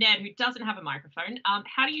is from Ned, who doesn't have a microphone.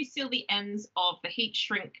 How do you seal the ends of the heat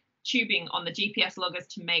shrink tubing on the GPS loggers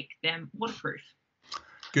to make them waterproof?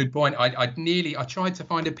 Good point. I tried to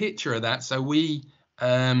find a picture of that. So we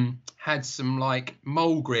had some like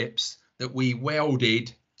mole grips that we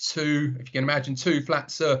welded to, if you can imagine, 2 flat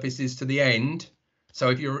surfaces to the end. So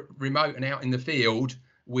if you're remote and out in the field,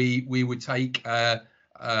 we would take gas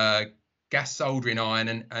soldering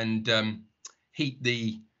iron and heat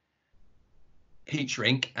the heat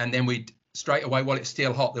shrink, and then we'd straight away, while it's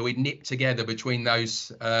still hot, that we'd nip together between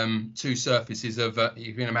those 2 surfaces of,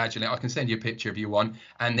 you can imagine it, I can send you a picture if you want.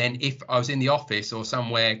 And then if I was in the office or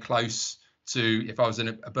somewhere close to, if I was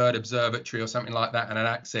in a bird observatory or something like that and had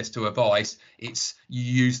access to a vise, it's, you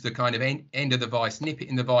use the kind of end of the vise, nip it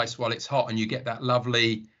in the vise while it's hot, and you get that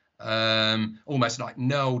lovely almost like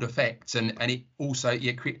knurled effect, and it also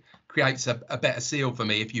creates a better seal for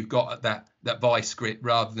me. If you've got that vice grip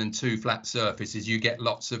rather than 2 flat surfaces, you get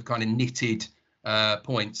lots of kind of knitted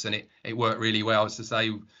points, and it worked really well. As to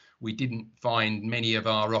say, we didn't find many of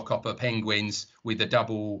our rockhopper penguins with a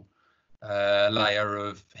double layer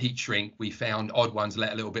of heat shrink. We found odd ones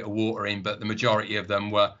let a little bit of water in, but the majority of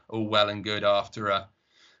them were all well and good after a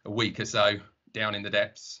week or so down in the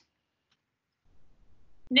depths.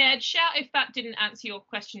 Ned, shout if that didn't answer your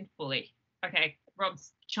question fully. Okay,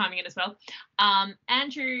 Rob's chiming in as well.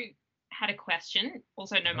 Andrew had a question,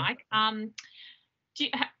 also no mic. Nigel,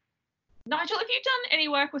 have you done any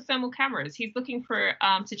work with thermal cameras? He's looking for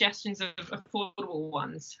suggestions of affordable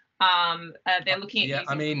ones. They're looking at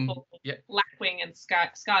using lapwing and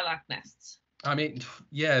skylark nests. I mean,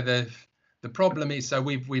 yeah, the problem is, so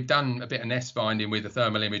we've done a bit of nest finding with a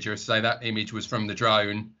thermal imager. So that image was from the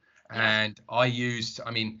drone. And I used,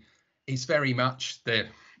 I mean, it's very much the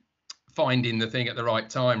finding the thing at the right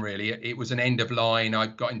time, really. It was an end of line. I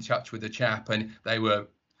got in touch with a chap and they were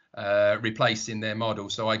replacing their model.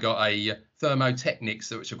 So I got a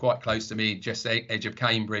Thermotechnics, which are quite close to me, just edge of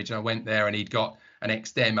Cambridge. And I went there and he'd got an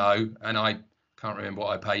X demo, and I can't remember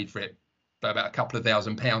what I paid for it, but about a couple of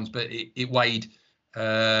 £1,000. But it weighed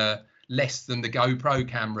less than the GoPro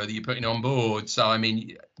camera that you're putting on board. So, I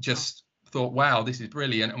mean, just thought, wow, this is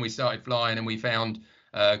brilliant. And we started flying and we found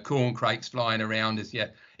corn crakes flying around us. Yeah,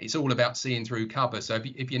 it's all about seeing through cover. So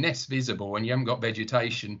if your nest's visible and you haven't got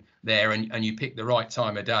vegetation there, and you pick the right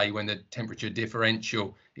time of day when the temperature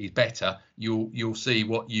differential is better, you'll see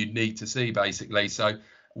what you need to see, basically. So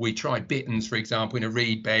we tried bittens, for example, in a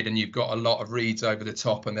reed bed, and you've got a lot of reeds over the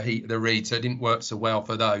top and the heat of the reed, so it didn't work so well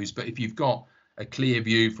for those. But if you've got a clear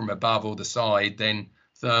view from above or the side, then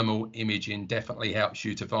thermal imaging definitely helps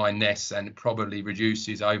you to find nests, and probably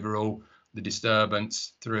reduces overall the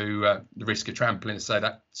disturbance through the risk of trampling. So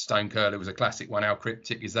that stone curlew was a classic one. How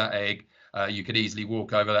cryptic is that egg? You could easily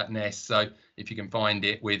walk over that nest. So if you can find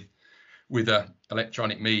it with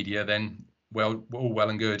electronic media, then all well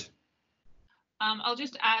and good. I'll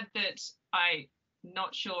just add that I'm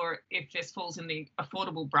not sure if this falls in the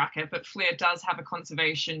affordable bracket, but FLIR does have a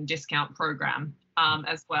conservation discount program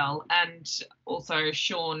as well. And also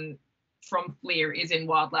Sean from FLIR is in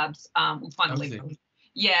WILDLABS. We'll find a link.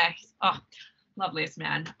 Yeah, loveliest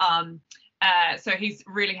man. So he's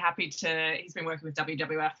really happy he's been working with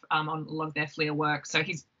WWF on a lot of their FLIR work. So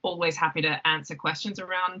he's always happy to answer questions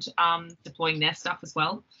around deploying their stuff as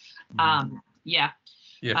well. Yeah,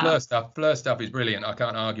 FLIR stuff is brilliant. I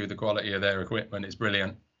can't argue with the quality of their equipment. It's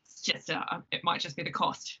brilliant. It's just it might just be the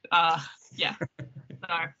cost. Yeah.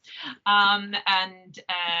 No. And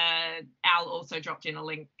Al also dropped in a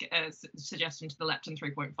link suggestion to the Lepton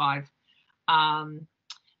 3.5.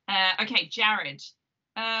 Okay, Jared.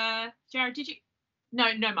 Jared, did you?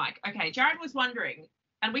 No, Mike. Okay, Jared was wondering,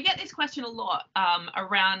 and we get this question a lot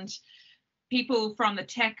around people from a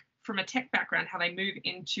tech background, how they move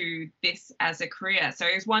into this as a career. So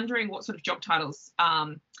I was wondering what sort of job titles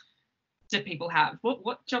do people have?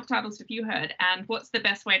 What job titles have you heard? And what's the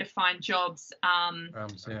best way to find jobs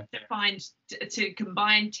to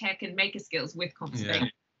combine tech and maker skills with conservation? Yeah.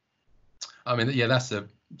 I mean, yeah, that's a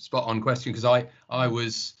spot on question, because it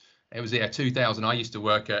was 2000. I used to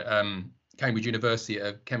work at Cambridge University at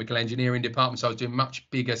a chemical engineering department. So I was doing much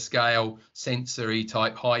bigger scale sensory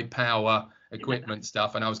type high power equipment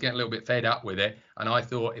stuff, and I was getting a little bit fed up with it. And I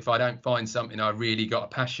thought, if I don't find something I really got a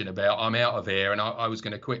passion about, I'm out of here. And I was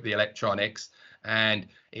going to quit the electronics. And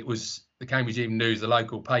it was the Cambridge Evening News, the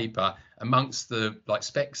local paper, amongst the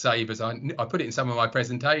spec savers. I put it in some of my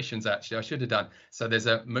presentations, actually. I should have done. So there's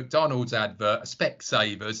a McDonald's advert, a spec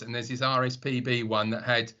savers, and there's this RSPB one that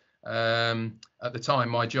had at the time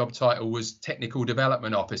my job title was technical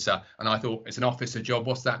development officer, and I thought, it's an officer job,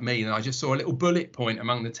 what's that mean? And I just saw a little bullet point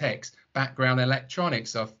among the text, background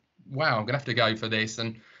electronics. Wow, I'm gonna have to go for this.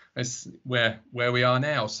 And that's where we are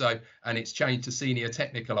now. So, and it's changed to senior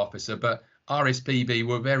technical officer. But RSPB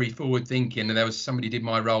were very forward thinking, and there was somebody did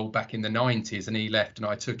my role back in the 90s, and he left, and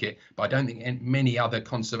I took it. But I don't think many other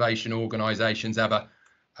conservation organisations have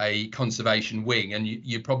a conservation wing, and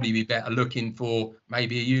you'd probably be better looking for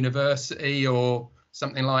maybe a university or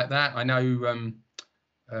something like that. I know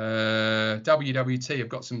WWT have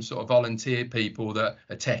got some sort of volunteer people that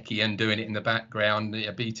are techie and doing it in the background.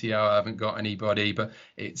 BTO, I haven't got anybody, but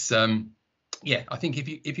it's yeah, I think if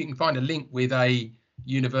you can find a link with a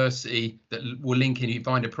university that will link in, you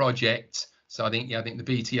find a project. So I think the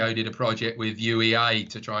BTO did a project with UEA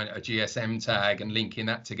to try a GSM tag and linking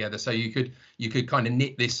that together. So you could kind of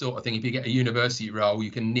knit this sort of thing. If you get a university role,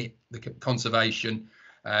 you can knit the conservation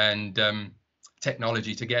and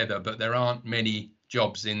technology together. But there aren't many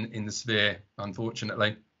jobs in the sphere,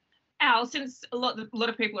 unfortunately. Al, since a lot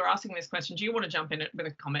of people are asking this question, do you want to jump in with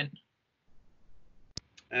a comment?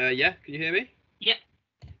 Yeah, can you hear me? Yep.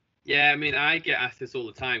 Yeah, I mean, I get asked this all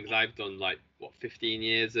the time because I've done like, what, 15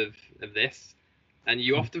 years of this. And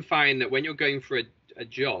you often find that when you're going for a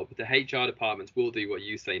job, the HR departments will do what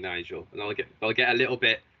you say, Nigel, and they'll get a little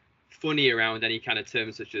bit funny around any kind of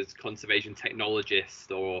terms such as conservation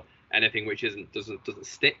technologist or anything which doesn't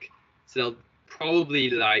stick. So they'll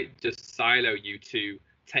probably like just silo you to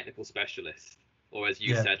technical specialist, or as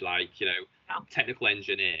you said, like, technical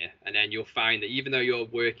engineer. And then you'll find that even though you're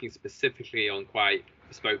working specifically on quite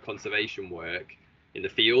bespoke conservation work in the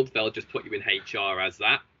field, they'll just put you in HR as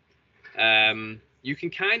that. You can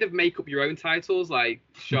kind of make up your own titles, like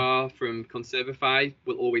Shah from Conservify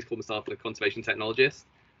will always call himself a conservation technologist,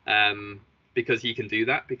 because he can do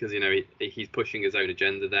that, because he's pushing his own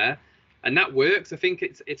agenda there, and that works. I think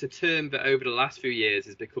it's a term that over the last few years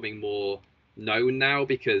is becoming more known now,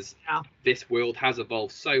 because this world has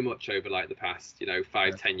evolved so much over like the past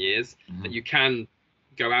 5-10 years, that you can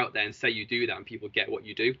go out there and say you do that and people get what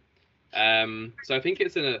you do. So I think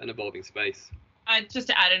it's an evolving space. Just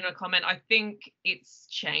to add in a comment, I think it's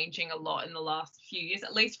changing a lot in the last few years,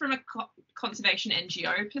 at least from a conservation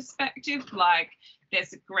NGO perspective. Like,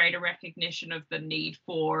 there's a greater recognition of the need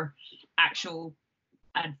for actual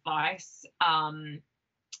advice.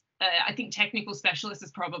 I think technical specialist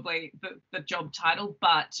is probably the job title,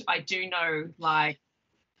 but I do know like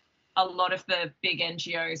a lot of the big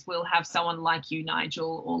NGOs will have someone like you,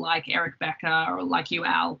 Nigel, or like Eric Becker, or like you,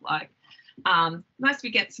 Al. Like, nice we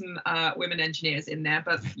get some women engineers in there,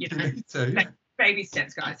 but baby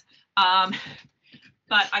steps, guys.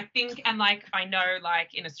 But I think, and like I know,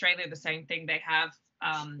 like in Australia, the same thing. They have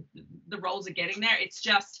the roles are getting there. It's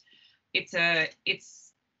just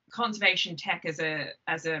it's conservation tech as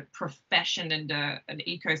a profession and an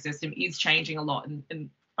ecosystem is changing a lot in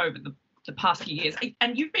over the past few years.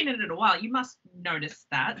 And you've been in it a while. You must notice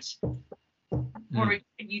that, or are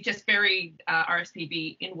you just very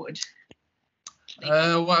RSPB inward?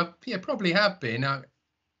 Well, yeah, probably have been.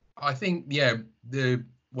 I think, the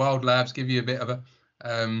WILDLABS give you a bit of a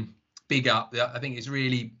big up. I think it's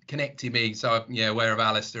really connected me. So I'm aware of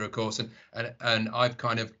Alistair, of course, and I've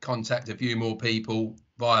kind of contacted a few more people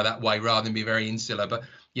via that way rather than be very insular. But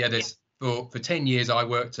there's for 10 years I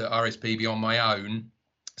worked at RSPB on my own.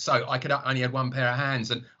 So I only had one pair of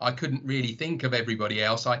hands, and I couldn't really think of everybody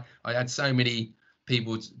else. I had so many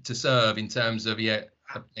people to serve in terms of, I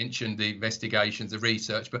mentioned the investigations, the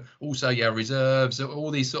research, but also reserves,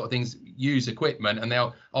 all these sort of things use equipment, and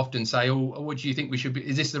they'll often say, what do you think we should be,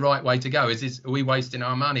 is this the right way to go, are we wasting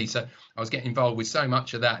our money? So I was getting involved with so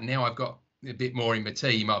much of that, and now I've got a bit more in my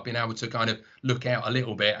team. I've been able to kind of look out a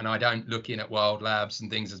little bit, and I don't look in at WILDLABS and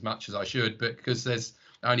things as much as I should, but because there's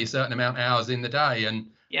only a certain amount of hours in the day. And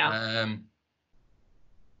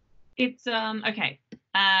it's okay.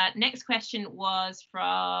 Next question was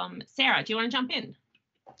from Sarah. Do you want to jump in?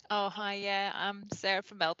 Oh, hi. I'm Sarah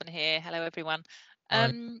from Melbourne here. Hello, everyone.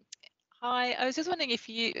 Hi. Hi. I was just wondering if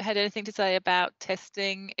you had anything to say about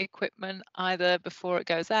testing equipment, either before it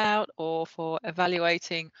goes out or for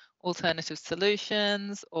evaluating alternative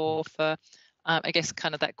solutions, or for, I guess,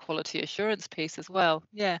 kind of that quality assurance piece as well.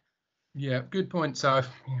 Yeah, good point. So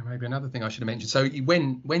maybe another thing I should have mentioned. So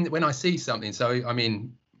when I see something, so I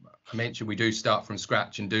mean, I mentioned we do start from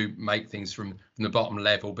scratch and do make things from the bottom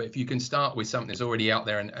level, but if you can start with something that's already out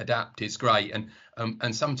there and adapt, it's great.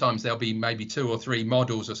 And sometimes there'll be maybe 2 or 3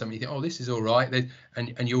 models or something. You think, this is all right,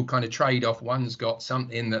 and you'll kind of trade off. One's got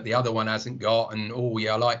something that the other one hasn't got, and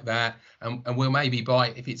I like that. And we'll maybe buy,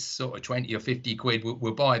 if it's sort of 20 or 50 quid,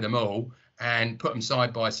 we'll buy them all and put them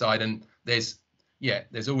side by side. And there's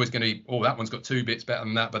always going to be, that one's got 2 bits better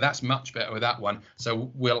than that, but that's much better with that one.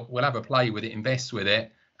 So we'll have a play with it, invest with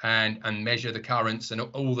it. and measure the currents and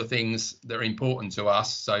all the things that are important to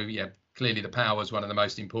us. So yeah, clearly the power is one of the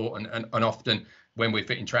most important, and often when we're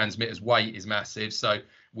fitting transmitters, weight is massive. So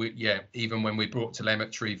even when we brought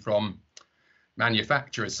telemetry from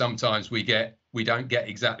manufacturers, sometimes we don't get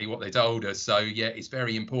exactly what they told us. So yeah, it's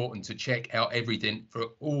very important to check out everything for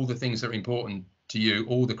all the things that are important to you,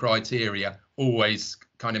 all the criteria, always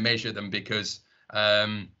kind of measure them, because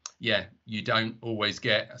yeah, you don't always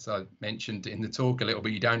get, as I mentioned in the talk a little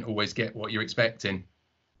bit, you don't always get what you're expecting.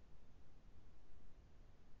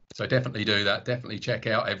 So definitely do that. Definitely check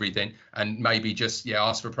out everything, and maybe just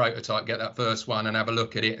ask for a prototype, get that first one and have a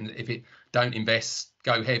look at it. And if it don't invest,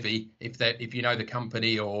 go heavy. If you know the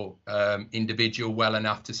company or individual well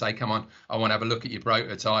enough to say, come on, I want to have a look at your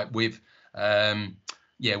prototype. We've done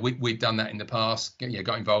that in the past.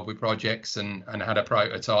 Got involved with projects and had a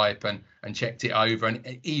prototype and checked it over.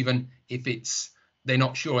 And even if they're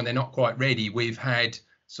not sure and they're not quite ready, we've had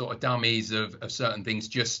sort of dummies of certain things,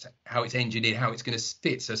 just how it's engineered, how it's going to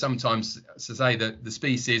fit. So sometimes, to say that the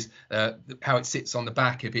species, how it sits on the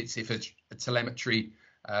back, if a telemetry,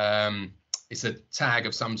 it's a tag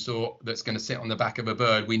of some sort that's going to sit on the back of a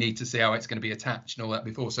bird, we need to see how it's going to be attached and all that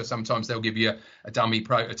before. So sometimes they'll give you a dummy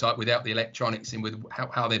prototype without the electronics in, with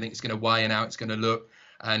how they think it's going to weigh and how it's going to look,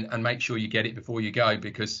 and make sure you get it before you go,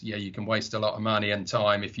 because you can waste a lot of money and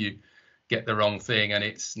time if you get the wrong thing and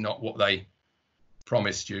it's not what they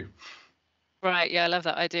promised you. Right, yeah, I love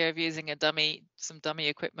that idea of using some dummy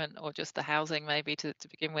equipment, or just the housing maybe to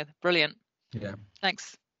begin with. Brilliant. Yeah.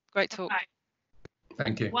 Thanks. Great talk. Right.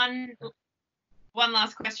 Thank you. One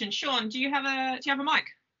last question, Sean. Do you have a mic?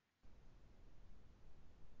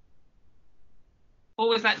 Or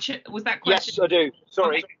was that question? Yes, I do.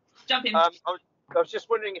 Sorry. Okay. Jump in. I was just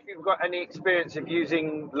wondering if you've got any experience of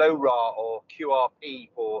using LoRa or QRP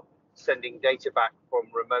for sending data back from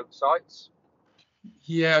remote sites.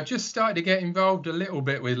 Yeah, I've just started to get involved a little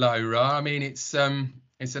bit with LoRa. I mean, it's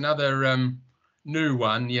another new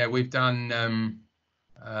one. Yeah, we've done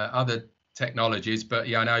other technologies,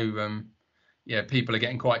 but I know people are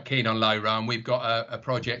getting quite keen on LoRa, and we've got a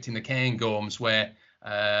project in the Cairngorms where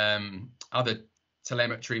other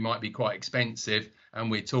telemetry might be quite expensive,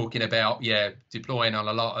 and we're talking about deploying on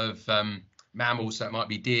a lot of mammals, so it might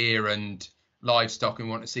be deer and livestock, and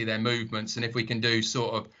want to see their movements. And if we can do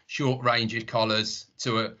sort of short range collars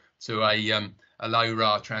to a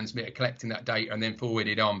LoRa transmitter, collecting that data and then forward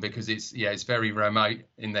it on, because it's very remote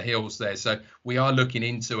in the hills there. So we are looking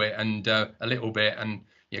into it and a little bit, and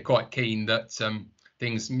quite keen that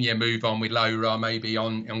things move on with LoRa, maybe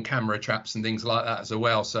on camera traps and things like that as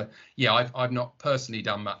well. So I've not personally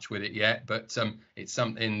done much with it yet, but it's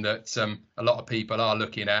something that a lot of people are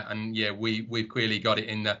looking at, and we've clearly got it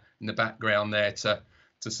in the background there to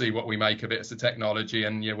see what we make of it as a technology,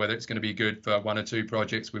 and whether it's going to be good for one or two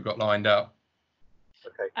projects we've got lined up.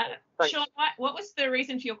 Okay. Sean, what was the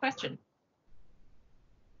reason for your question?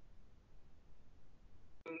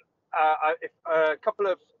 A couple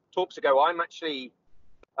of talks ago, I'm actually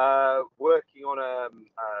working on a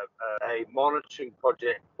monitoring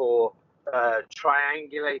project for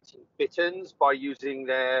triangulating bitterns by using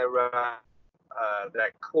their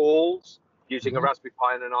calls, using a Raspberry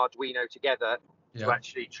Pi and an Arduino together to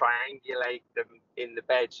actually triangulate them in the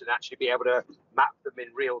beds and actually be able to map them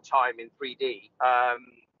in real time in 3D. And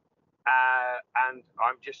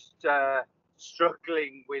I'm just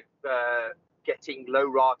struggling with getting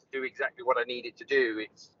LoRa to do exactly what I need it to do.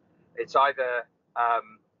 It's either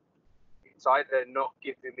not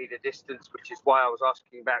giving me the distance, which is why I was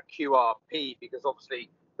asking about QRP, because obviously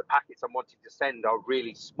the packets I'm wanting to send are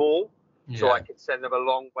really small, so I can send them a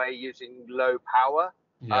long way using low power.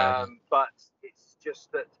 But it's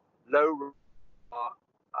just that LoRa,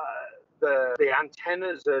 the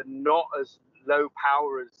antennas are not as low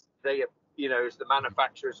power as they, as the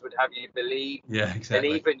manufacturers would have you believe. Yeah, exactly.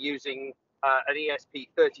 And even using an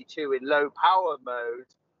ESP32 in low power mode,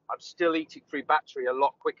 I'm still eating through battery a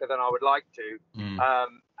lot quicker than I would like to.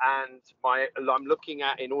 And I'm looking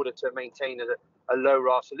at, in order to maintain a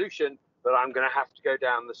LoRa solution, that I'm going to have to go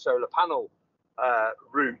down the solar panel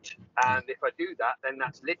route. And if I do that, then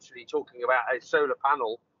that's literally talking about a solar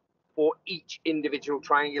panel for each individual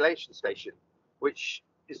triangulation station, which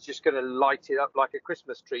is just going to light it up like a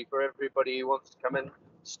Christmas tree for everybody who wants to come and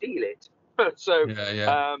steal it. So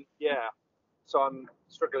I'm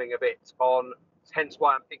struggling a bit on, hence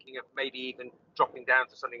why I'm thinking of maybe even dropping down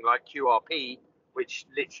to something like QRP, which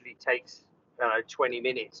literally takes 20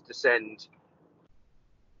 minutes to send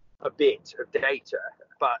a bit of data,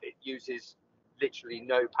 but it uses literally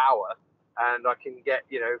no power, and I can get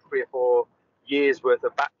 3 or 4 years worth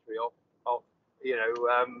of battery off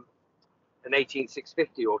an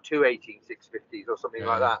 18650 or two 18650s or something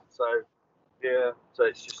like that. So yeah, so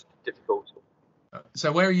it's just difficult.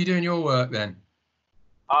 So where are you doing your work then?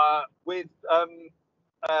 With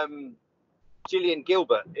Gillian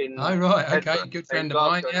Gilbert in. Oh right, okay, Edinburgh, good friend of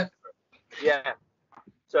mine. Yeah. Yeah.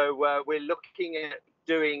 So we're looking at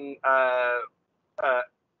doing a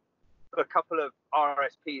couple of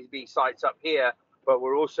RSPB sites up here, but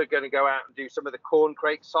we're also going to go out and do some of the corn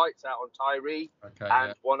crate sites out on Tyree,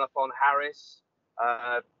 and one up on Harris,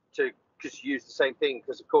 to just use the same thing,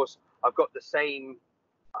 because of course I've got the same,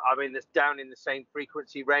 I mean, it's down in the same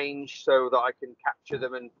frequency range, so that I can capture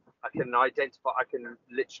them and I can identify, I can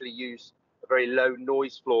literally use a very low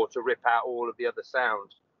noise floor to rip out all of the other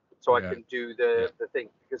sounds, so I can do the thing,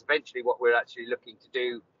 because eventually what we're actually looking to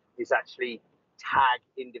do is actually tag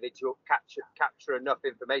individual, capture enough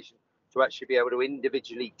information to actually be able to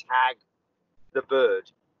individually tag the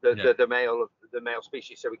bird, the male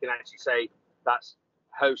species, so we can actually say that's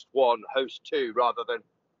host 1, host 2, rather than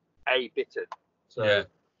a bitten. So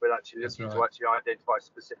we're actually looking to actually identify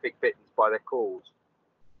specific bittens by their calls.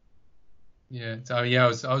 Yeah, so yeah, I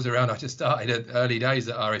was around. I just started at early days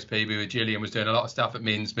at RSPB with Gillian, was doing a lot of stuff at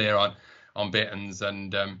Minsmere on bittens,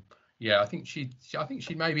 and yeah, I think she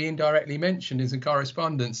maybe indirectly mentioned in some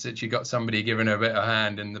correspondence that she got somebody giving her a bit of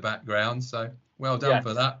hand in the background. So well done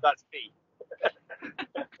for that. That's me.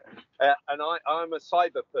 And I'm a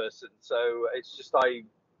cyber person, so it's just I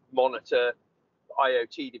monitor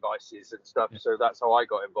IoT devices and stuff. So that's how I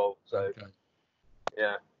got involved. So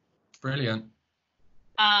yeah, brilliant.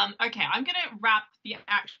 Okay, I'm going to wrap the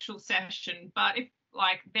actual session, but if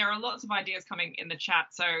there are lots of ideas coming in the chat,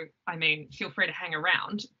 so I mean, feel free to hang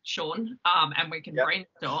around, Sean, and we can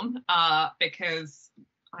brainstorm, because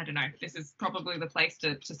I don't know, this is probably the place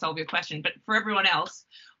to solve your question. But for everyone else,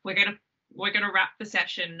 we're gonna wrap the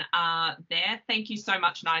session there. Thank you so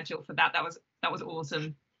much, Nigel, for that. That was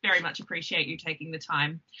awesome. Very much appreciate you taking the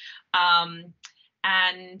time.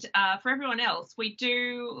 And for everyone else, we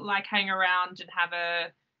do hang around and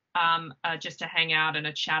have just a hangout and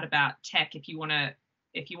a chat about tech if you want to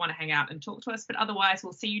hang out and talk to us. But otherwise,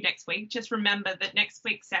 we'll see you next week. Just remember that next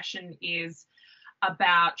week's session is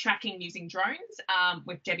about tracking using drones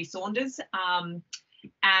with Debbie Saunders.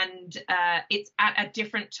 And it's at a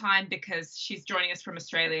different time because she's joining us from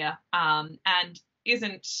Australia and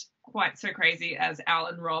isn't quite so crazy as Al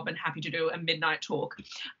and Rob, and happy to do a midnight talk.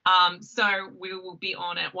 So we will be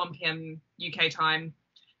on at 1 p.m. UK time,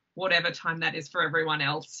 whatever time that is for everyone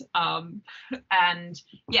else. And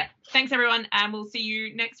yeah, thanks everyone, and we'll see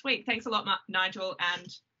you next week. Thanks a lot, Nigel, and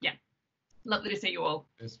yeah, lovely to see you all.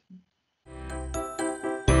 Yes.